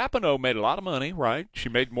 Now Rapinoe made a lot of money, right? She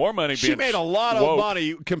made more money. She made a lot of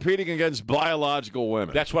money competing against biological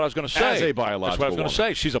women. That's what I was going to say. As a biological That's what I was going to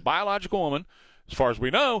say. She's a biological woman, as far as we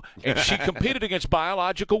know, and she competed against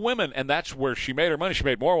biological women, and that's where she made her money. She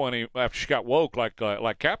made more money after she got woke, like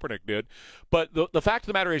Kaepernick did. But the fact of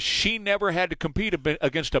the matter is, she never had to compete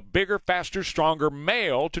against a bigger, faster, stronger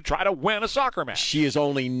male to try to win a soccer match. She is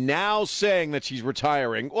only now saying that she's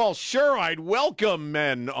retiring. Well, sure, I'd welcome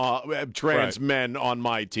trans men on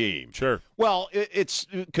my team. Sure. Well, it's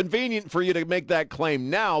convenient for you to make that claim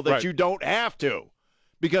now that you don't have to,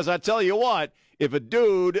 because I tell you what. If a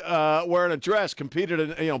dude wearing a dress competed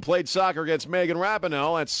and played soccer against Megan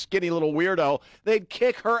Rapinoe, that skinny little weirdo, they'd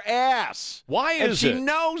kick her ass. Why is she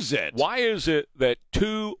knows it. Why is it that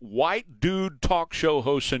two white dude talk show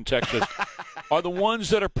hosts in Texas are the ones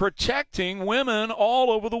that are protecting women all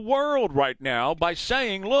over the world right now by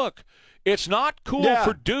saying, look, it's not cool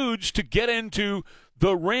for dudes to get into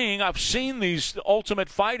the ring? I've seen these ultimate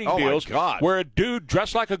fighting deals where a dude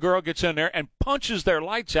dressed like a girl gets in there and punches their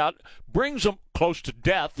lights out, brings them close to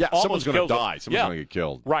death. Yeah, someone's going to die. Someone's going to get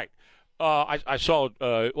killed. Right. I saw,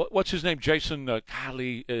 what's his name? Jason,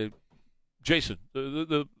 Jason,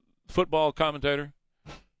 the football commentator.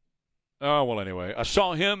 Oh, well, anyway. I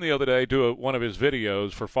saw him the other day do one of his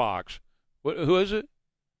videos for Fox. Who is it?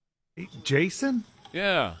 Jason?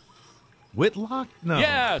 Yeah. Whitlock? No.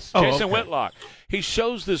 Yes, Jason Whitlock. He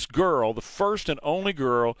shows this girl, the first and only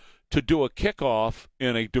girl, to do a kickoff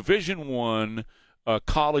in a Division I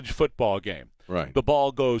college football game. Right. The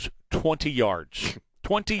ball goes 20 yards.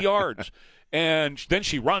 20 yards. And then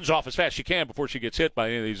she runs off as fast as she can before she gets hit by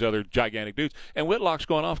any of these other gigantic dudes. And Whitlock's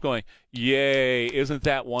going off going, yay, isn't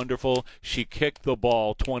that wonderful? She kicked the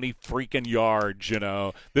ball 20 freaking yards,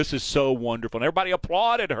 This is so wonderful. And everybody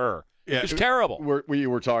applauded her. Yeah, it's terrible. We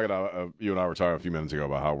were talking, you and I were talking a few minutes ago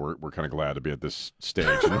about how we're kind of glad to be at this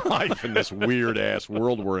stage in life in this weird-ass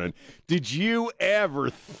world we're in. Did you ever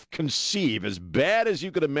conceive, as bad as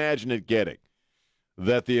you could imagine it getting,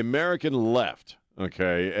 that the American left,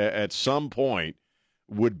 at some point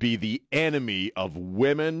would be the enemy of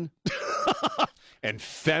women and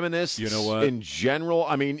feminists in general?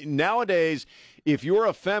 I mean, nowadays, if you're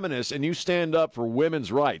a feminist and you stand up for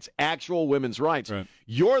women's rights, actual women's rights,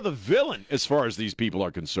 you're the villain as far as these people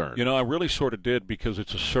are concerned. I really sort of did, because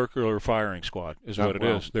it's a circular firing squad is what it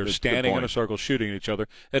is. They're standing in a circle shooting at each other,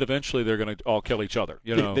 and eventually they're going to all kill each other,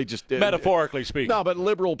 They just metaphorically speaking. No, but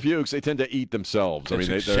liberal pukes, they tend to eat themselves.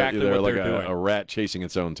 That's They're what like they're doing. A rat chasing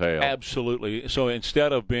its own tail. Absolutely. So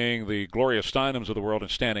instead of being the Gloria Steinems of the world and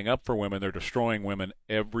standing up for women, they're destroying women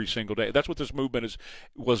every single day. That's what this movement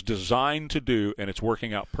was designed to do, and it's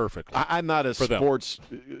working out perfectly. I'm not a sports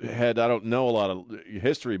head. I don't know a lot of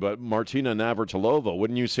history, but Martina Navratilova,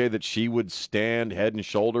 wouldn't you say that she would stand head and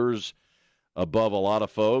shoulders above a lot of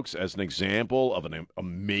folks as an example of an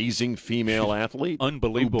amazing female athlete?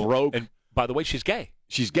 Unbelievable. And by the way, she's gay.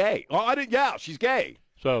 She's gay. Oh, she's gay.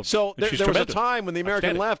 So there was a time when the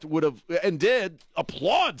American left would have and did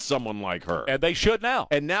applaud someone like her. And they should now.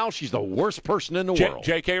 And now she's the worst person in the world.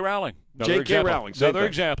 J.K. Rowling. Rowling. Another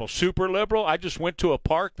example. Super liberal. I just went to a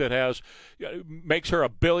park that makes her a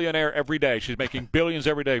billionaire every day. She's making billions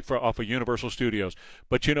every day off of Universal Studios.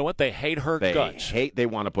 But you know what? They hate her guts. They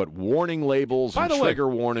want to put warning labels and trigger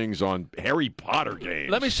warnings on Harry Potter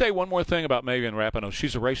games. Let me say one more thing about Megan Rapinoe.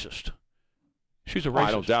 She's a racist. She's a racist.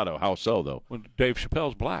 I don't doubt it. How so, though? Well, Dave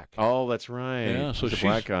Chappelle's black. Oh, that's right. Yeah, so she's a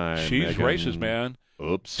black guy. She's racist, man.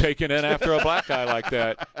 Oops. Taking in after a black guy like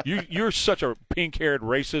that. You're such a pink-haired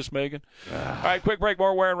racist, Megan. All right, quick break.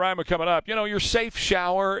 More Ware and Rima coming up. Your safe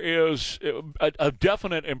shower is a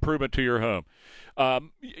definite improvement to your home.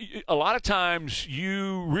 A lot of times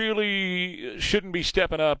you really shouldn't be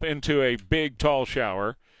stepping up into a big, tall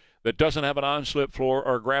shower. that doesn't have an on-slip floor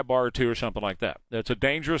or a grab bar or two or something like that. That's a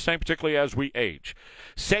dangerous thing, particularly as we age.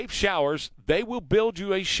 Safe Showers, they will build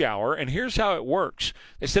you a shower, and here's how it works.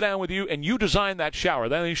 They sit down with you, and you design that shower.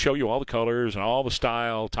 Then they show you all the colors and all the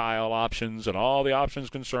style, tile options, and all the options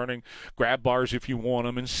concerning grab bars if you want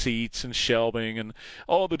them, and seats and shelving and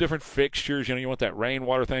all the different fixtures. You want that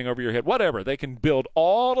rainwater thing over your head, whatever. They can build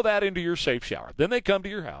all of that into your safe shower. Then they come to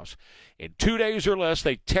your house. In 2 days or less,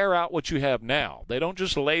 they tear out what you have now. They don't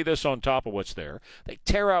just lay this on top of what's there. They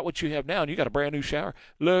tear out what you have now, and you got a brand new shower.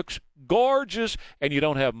 Looks gorgeous, and you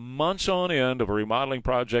don't have months on end of a remodeling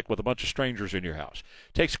project with a bunch of strangers in your house.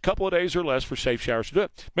 Takes a couple of days or less for Safe Showers to do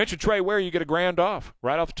it. Mention Trey Ware, you get $1,000 off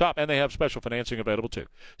right off the top, and they have special financing available too.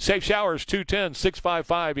 Safe Showers,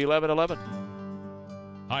 210-655-1111.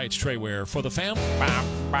 Hi, it's Trey Ware for the family.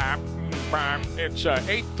 It's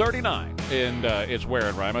 8:39, and it's Ware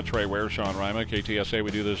and Rima. Trey Ware, Sean Rima, KTSA.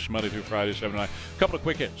 We do this Monday through Friday, 7 to 9. A couple of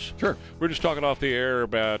quick hits. Sure. We're just talking off the air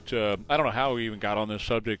about, I don't know how we even got on this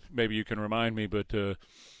subject. Maybe you can remind me, but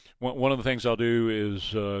one of the things I'll do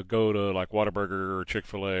is go to like Whataburger or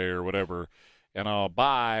Chick-fil-A or whatever, and I'll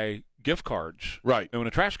buy gift cards. Right. And when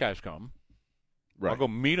the trash guys come, I'll go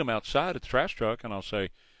meet them outside at the trash truck, and I'll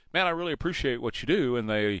say, man, I really appreciate what you do. And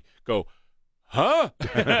they go, huh?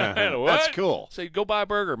 That's cool. Say, go buy a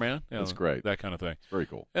burger, man. That's great. That kind of thing. Very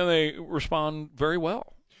cool. And they respond very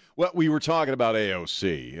well. Well, we were talking about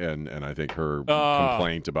AOC and I think her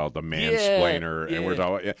complaint about the mansplainer, and we're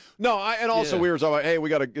talking. We were talking about, hey, we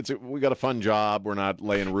got a fun job. We're not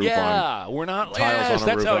laying a roof on. We're not tiles on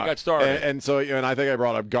a roof. That's how it got started. And I think I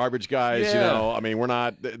brought up garbage guys. We're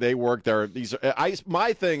not. They work there.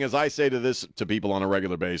 My thing is, I say to people on a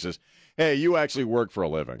regular basis, hey, you actually work for a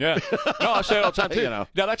living. Yeah. No, I say it all the time too. Now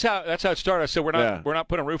that's how it started. I said we're not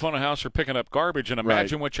putting a roof on a house or picking up garbage. And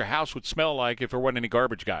imagine what your house would smell like if there wasn't any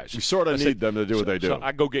garbage guys. You sort of need them to do what they do. So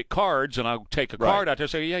I go get cards, and I'll take a card out there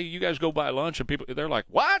and say, yeah, you guys go buy lunch. And people, they're like,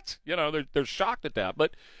 what? They're shocked at that.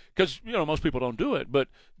 But because, most people don't do it. But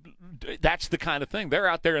that's the kind of thing. They're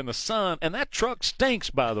out there in the sun, and that truck stinks,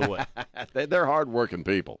 by the way. They're hard-working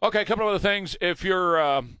people. Okay, a couple of other things. If you're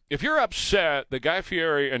upset that Guy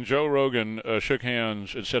Fieri and Joe Rogan shook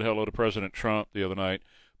hands and said hello to President Trump the other night,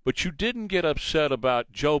 but you didn't get upset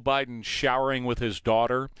about Joe Biden showering with his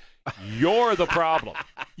daughter, you're the problem.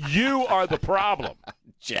 You are the problem.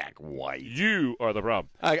 Jack White. You are the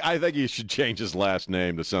problem. I think he should change his last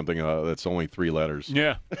name to something that's only 3 letters.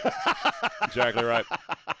 Yeah. Exactly right.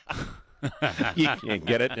 You can't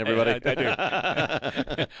get it, everybody?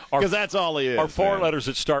 I do. Because that's all he is. Or 4 letters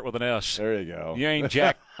that start with an S. There you go. You ain't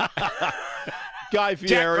Jack. Guy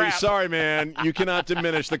Fieri, sorry, man. You cannot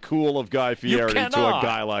diminish the cool of Guy Fieri to a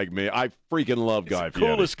guy like me. I freaking love Guy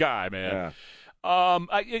Fieri. Coolest guy, man.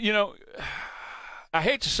 Yeah. I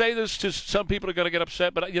hate to say this to some people are going to get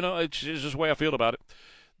upset, but it's just the way I feel about it.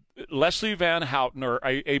 Leslie Van Houten, or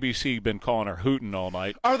ABC, been calling her Hooten all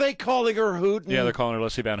night. Are they calling her Hooten? Yeah, they're calling her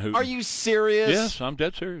Leslie Van Houten. Are you serious? Yes, I'm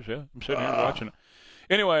dead serious. Yeah, I'm sitting here watching it.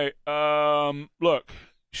 Anyway, look,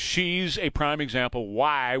 she's a prime example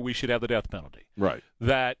why we should have the death penalty. Right.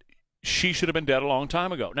 That she should have been dead a long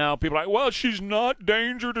time ago. Now, people are like, well, she's not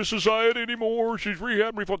danger to society anymore. She's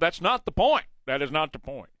rehab reform. That's not the point. That is not the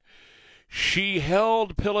point. She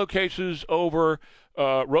held pillowcases over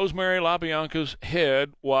Rosemary LaBianca's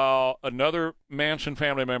head while another Manson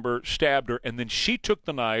family member stabbed her, and then she took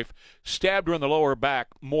the knife, stabbed her in the lower back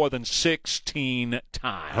more than 16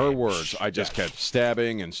 times. Her words. I just kept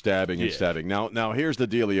stabbing and stabbing and stabbing. Now here's the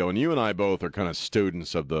dealio, and you and I both are kind of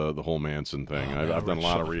students of the whole Manson thing. I've done a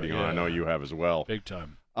lot of reading on it. I know you have as well. Big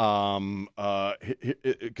time.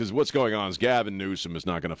 Because what's going on is Gavin Newsom is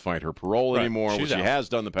not going to fight her parole anymore, which she has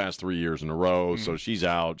done the past 3 years in a row. So she's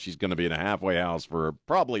out. She's going to be in a halfway house for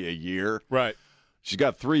probably a year. Right. She's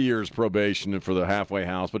got 3 years probation for the halfway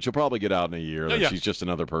house, but she'll probably get out in a year. She's just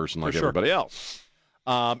another person like everybody else.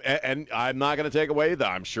 And I'm not going to take away that.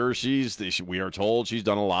 I'm sure we are told she's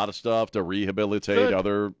done a lot of stuff to rehabilitate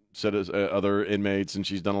other inmates, and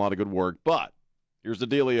she's done a lot of good work. But here's the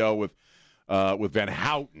dealio with Van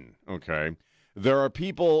Houten, okay? There are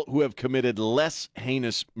people who have committed less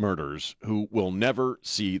heinous murders who will never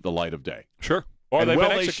see the light of day. Sure. Or they've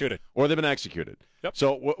been executed. Or they've been executed. Yep.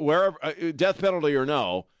 So wherever, death penalty or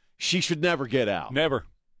no, she should never get out. Never.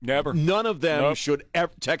 None of them should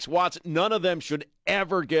ever, Tex Watson, none of them should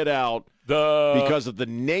ever get out because of the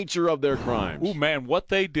nature of their crimes. Oh, man, what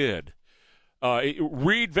they did.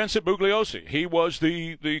 Read Vincent Bugliosi. He was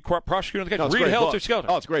the prosecutor in the case. Read Helter Skelter.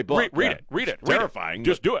 Oh, it's a great book. Read it. Terrifying.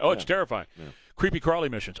 Just do it. Oh, it's terrifying. Yeah. creepy crawly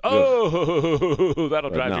missions. Oh, that'll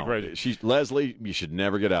drive you crazy. Leslie, you should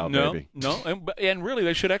never get out, baby. No, and really,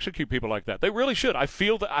 they should execute people like that. They really should. I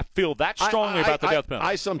feel that strongly about the death penalty.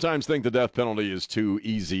 I sometimes think the death penalty is too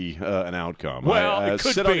easy an outcome. Well, it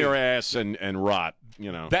could sit be. On your ass and rot.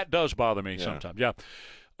 That does bother me sometimes. Yeah.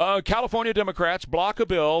 California Democrats block a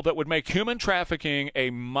bill that would make human trafficking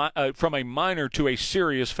from a minor to a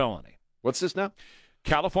serious felony. What's this now?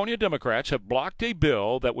 California Democrats have blocked a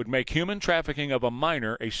bill that would make human trafficking of a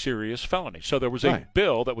minor a serious felony. So there was a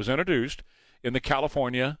bill that was introduced in the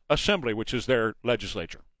California Assembly, which is their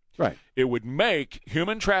legislature. Right. It would make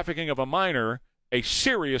human trafficking of a minor a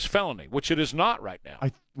serious felony, which it is not right now.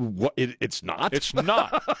 It's not? It's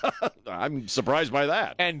not. I'm surprised by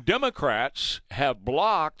that. And Democrats have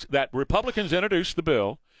blocked that. Republicans introduced the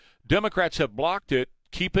bill. Democrats have blocked it,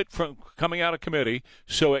 keep it from coming out of committee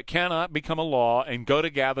so it cannot become a law and go to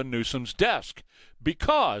Gavin Newsom's desk.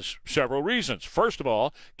 Because several reasons. First of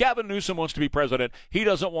all, Gavin Newsom wants to be president. He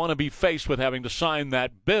doesn't want to be faced with having to sign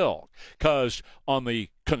that bill. Because on the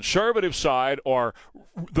conservative side or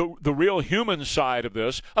the real human side of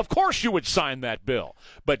this, of course you would sign that bill.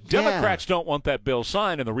 But Democrats don't want that bill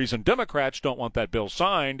signed, and the reason Democrats don't want that bill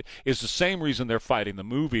signed is the same reason they're fighting the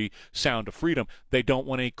movie Sound of Freedom. They don't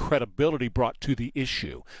want any credibility brought to the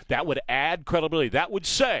issue. That would add credibility. That would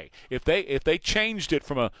say, if they changed it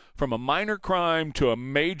from a minor crime to a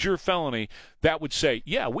major felony, that would say,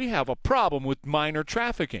 yeah, we have a problem with minor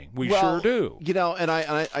trafficking. We sure do. And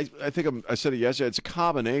I think I said it yesterday. It's a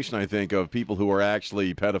combination, I think, of people who are actually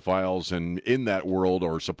pedophiles and in that world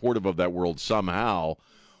or supportive of that world somehow,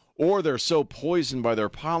 or they're so poisoned by their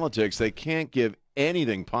politics they can't give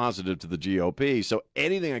anything positive to the GOP. So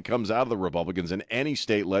anything that comes out of the Republicans in any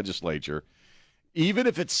state legislature, even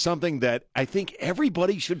if it's something that I think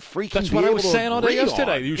everybody should freaking That's be what I able was to saying all day agree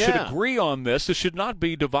yesterday. on. You should agree on this. This should not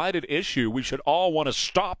be a divided issue. We should all want to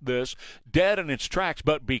stop this dead in its tracks.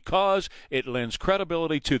 But because it lends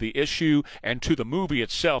credibility to the issue and to the movie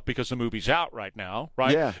itself, because the movie's out right now,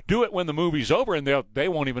 right? Yeah. Do it when the movie's over, and they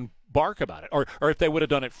won't even bark about it. Or if they would have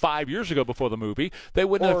done it 5 years ago before the movie, they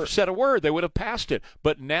wouldn't have said a word. They would have passed it.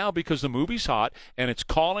 But now, because the movie's hot and it's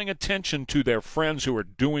calling attention to their friends who are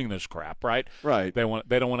doing this crap, right? Right. They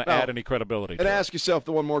don't want to add any credibility to And it. ask yourself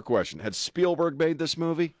the one more question. Had Spielberg made this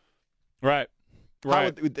movie? Right.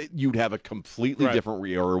 Right. You'd have a completely different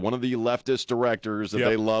or one of the leftist directors that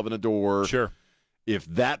they love and adore. Sure. If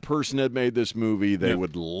that person had made this movie, they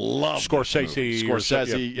would love Scorsese.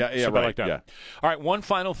 Scorsese, something right, like that. yeah. All right, one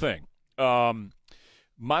final thing.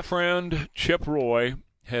 My friend Chip Roy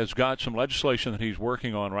has got some legislation that he's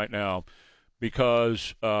working on right now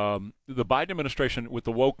because the Biden administration with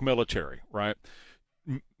the woke military, right?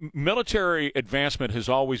 Military advancement has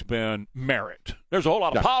always been merit. There's a whole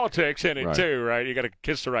lot of politics in it too, right? You got to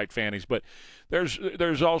kiss the right fannies, but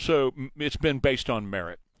there's also it's been based on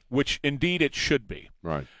merit, which indeed it should be.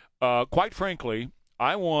 Right. Quite frankly,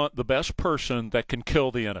 I want the best person that can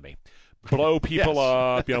kill the enemy. Blow people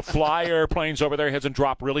up, fly airplanes over their heads and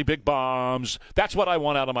drop really big bombs. That's what I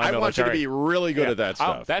want out of my military. I want you to be really good at that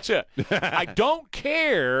stuff. That's it. I don't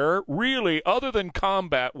care really, other than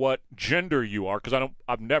combat, what gender you are, because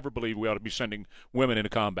I've never believed we ought to be sending women into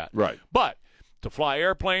combat. Right. But to fly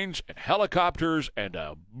airplanes and helicopters and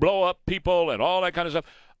blow up people and all that kind of stuff,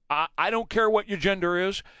 I don't care what your gender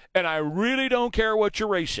is, and I really don't care what your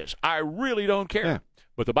race is. I really don't care. Yeah.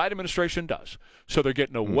 But the Biden administration does. So they're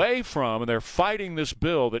getting away from, and they're fighting this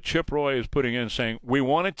bill that Chip Roy is putting in, saying we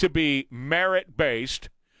want it to be merit-based.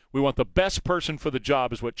 We want the best person for the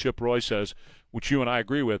job, is what Chip Roy says, which you and I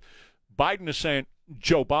agree with. Biden is saying,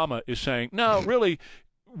 Joe Obama is saying, no, really,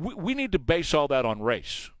 we need to base all that on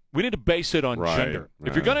race. We need to base it on gender. Right.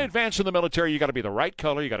 If you're going to advance in the military, you got to be the right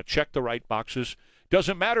color. You got to check the right boxes.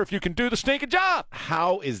 Doesn't matter if you can do the stinking job.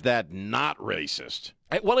 How is that not racist?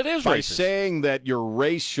 Well, it is By racist. saying that your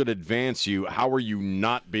race should advance you, how are you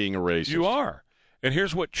not being a racist? You are. And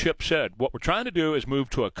here's what Chip said. What we're trying to do is move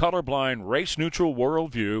to a colorblind, race-neutral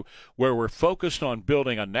worldview where we're focused on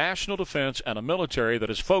building a national defense and a military that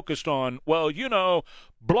is focused on,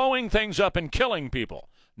 blowing things up and killing people,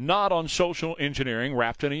 not on social engineering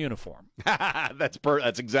wrapped in a uniform.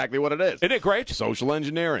 That's exactly what it is. Isn't it great? Social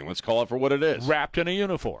engineering. Let's call it for what it is. Wrapped in a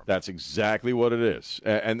uniform. That's exactly what it is.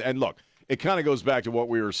 And look, it kind of goes back to what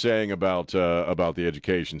we were saying about the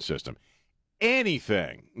education system.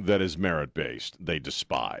 Anything that is merit-based, they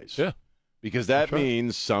despise. Yeah. Because that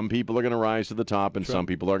means some people are going to rise to the top and some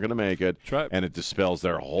people aren't going to make it. That's right. And it dispels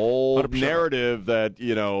their whole narrative that,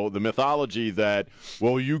 the mythology that,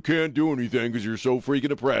 well, you can't do anything because you're so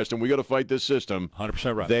freaking oppressed and we got to fight this system.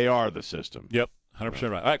 100% right. They are the system. Yep,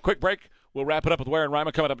 100% right. All right, quick break. We'll wrap it up with Ware and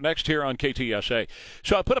Rima coming up next here on KTSA.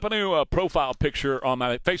 So I put up a new profile picture on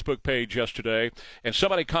my Facebook page yesterday, and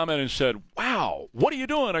somebody commented and said, "Wow, what are you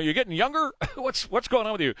doing? Are you getting younger? What's going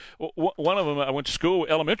on with you?" One of them I went to school,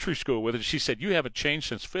 elementary school with, and she said, "You haven't changed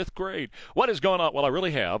since 5th grade. What is going on?" Well, I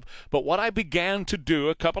really have. But what I began to do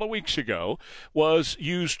a couple of weeks ago was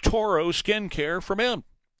use Toro skincare for men,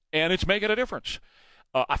 and it's making a difference.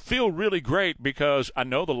 I feel really great because I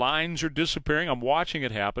know the lines are disappearing. I'm watching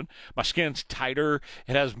it happen. My skin's tighter.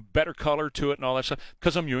 It has better color to it and all that stuff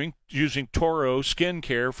because I'm using Toro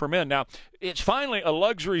skincare for men. Now, it's finally a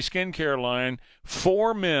luxury skincare line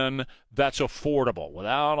for men that's affordable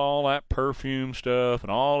without all that perfume stuff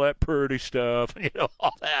and all that pretty stuff,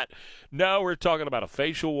 all that. No, we're talking about a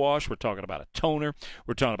facial wash. We're talking about a toner.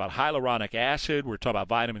 We're talking about hyaluronic acid. We're talking about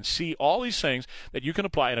vitamin C, all these things that you can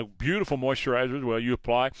apply in a beautiful moisturizer as well. You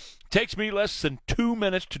apply. Takes me less than 2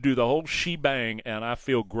 minutes to do the whole shebang, and I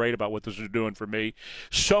feel great about what this is doing for me.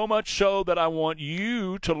 So much so that I want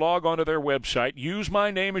you to log onto their website, use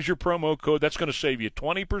my name as your promo code. That's going to save you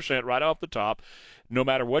 20% right off the top, no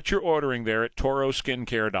matter what you're ordering there at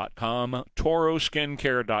toroskincare.com,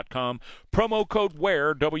 toroskincare.com. Promo code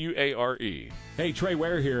WARE, W-A-R-E. Hey, Trey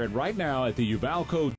Ware here, and right now at the Uvalco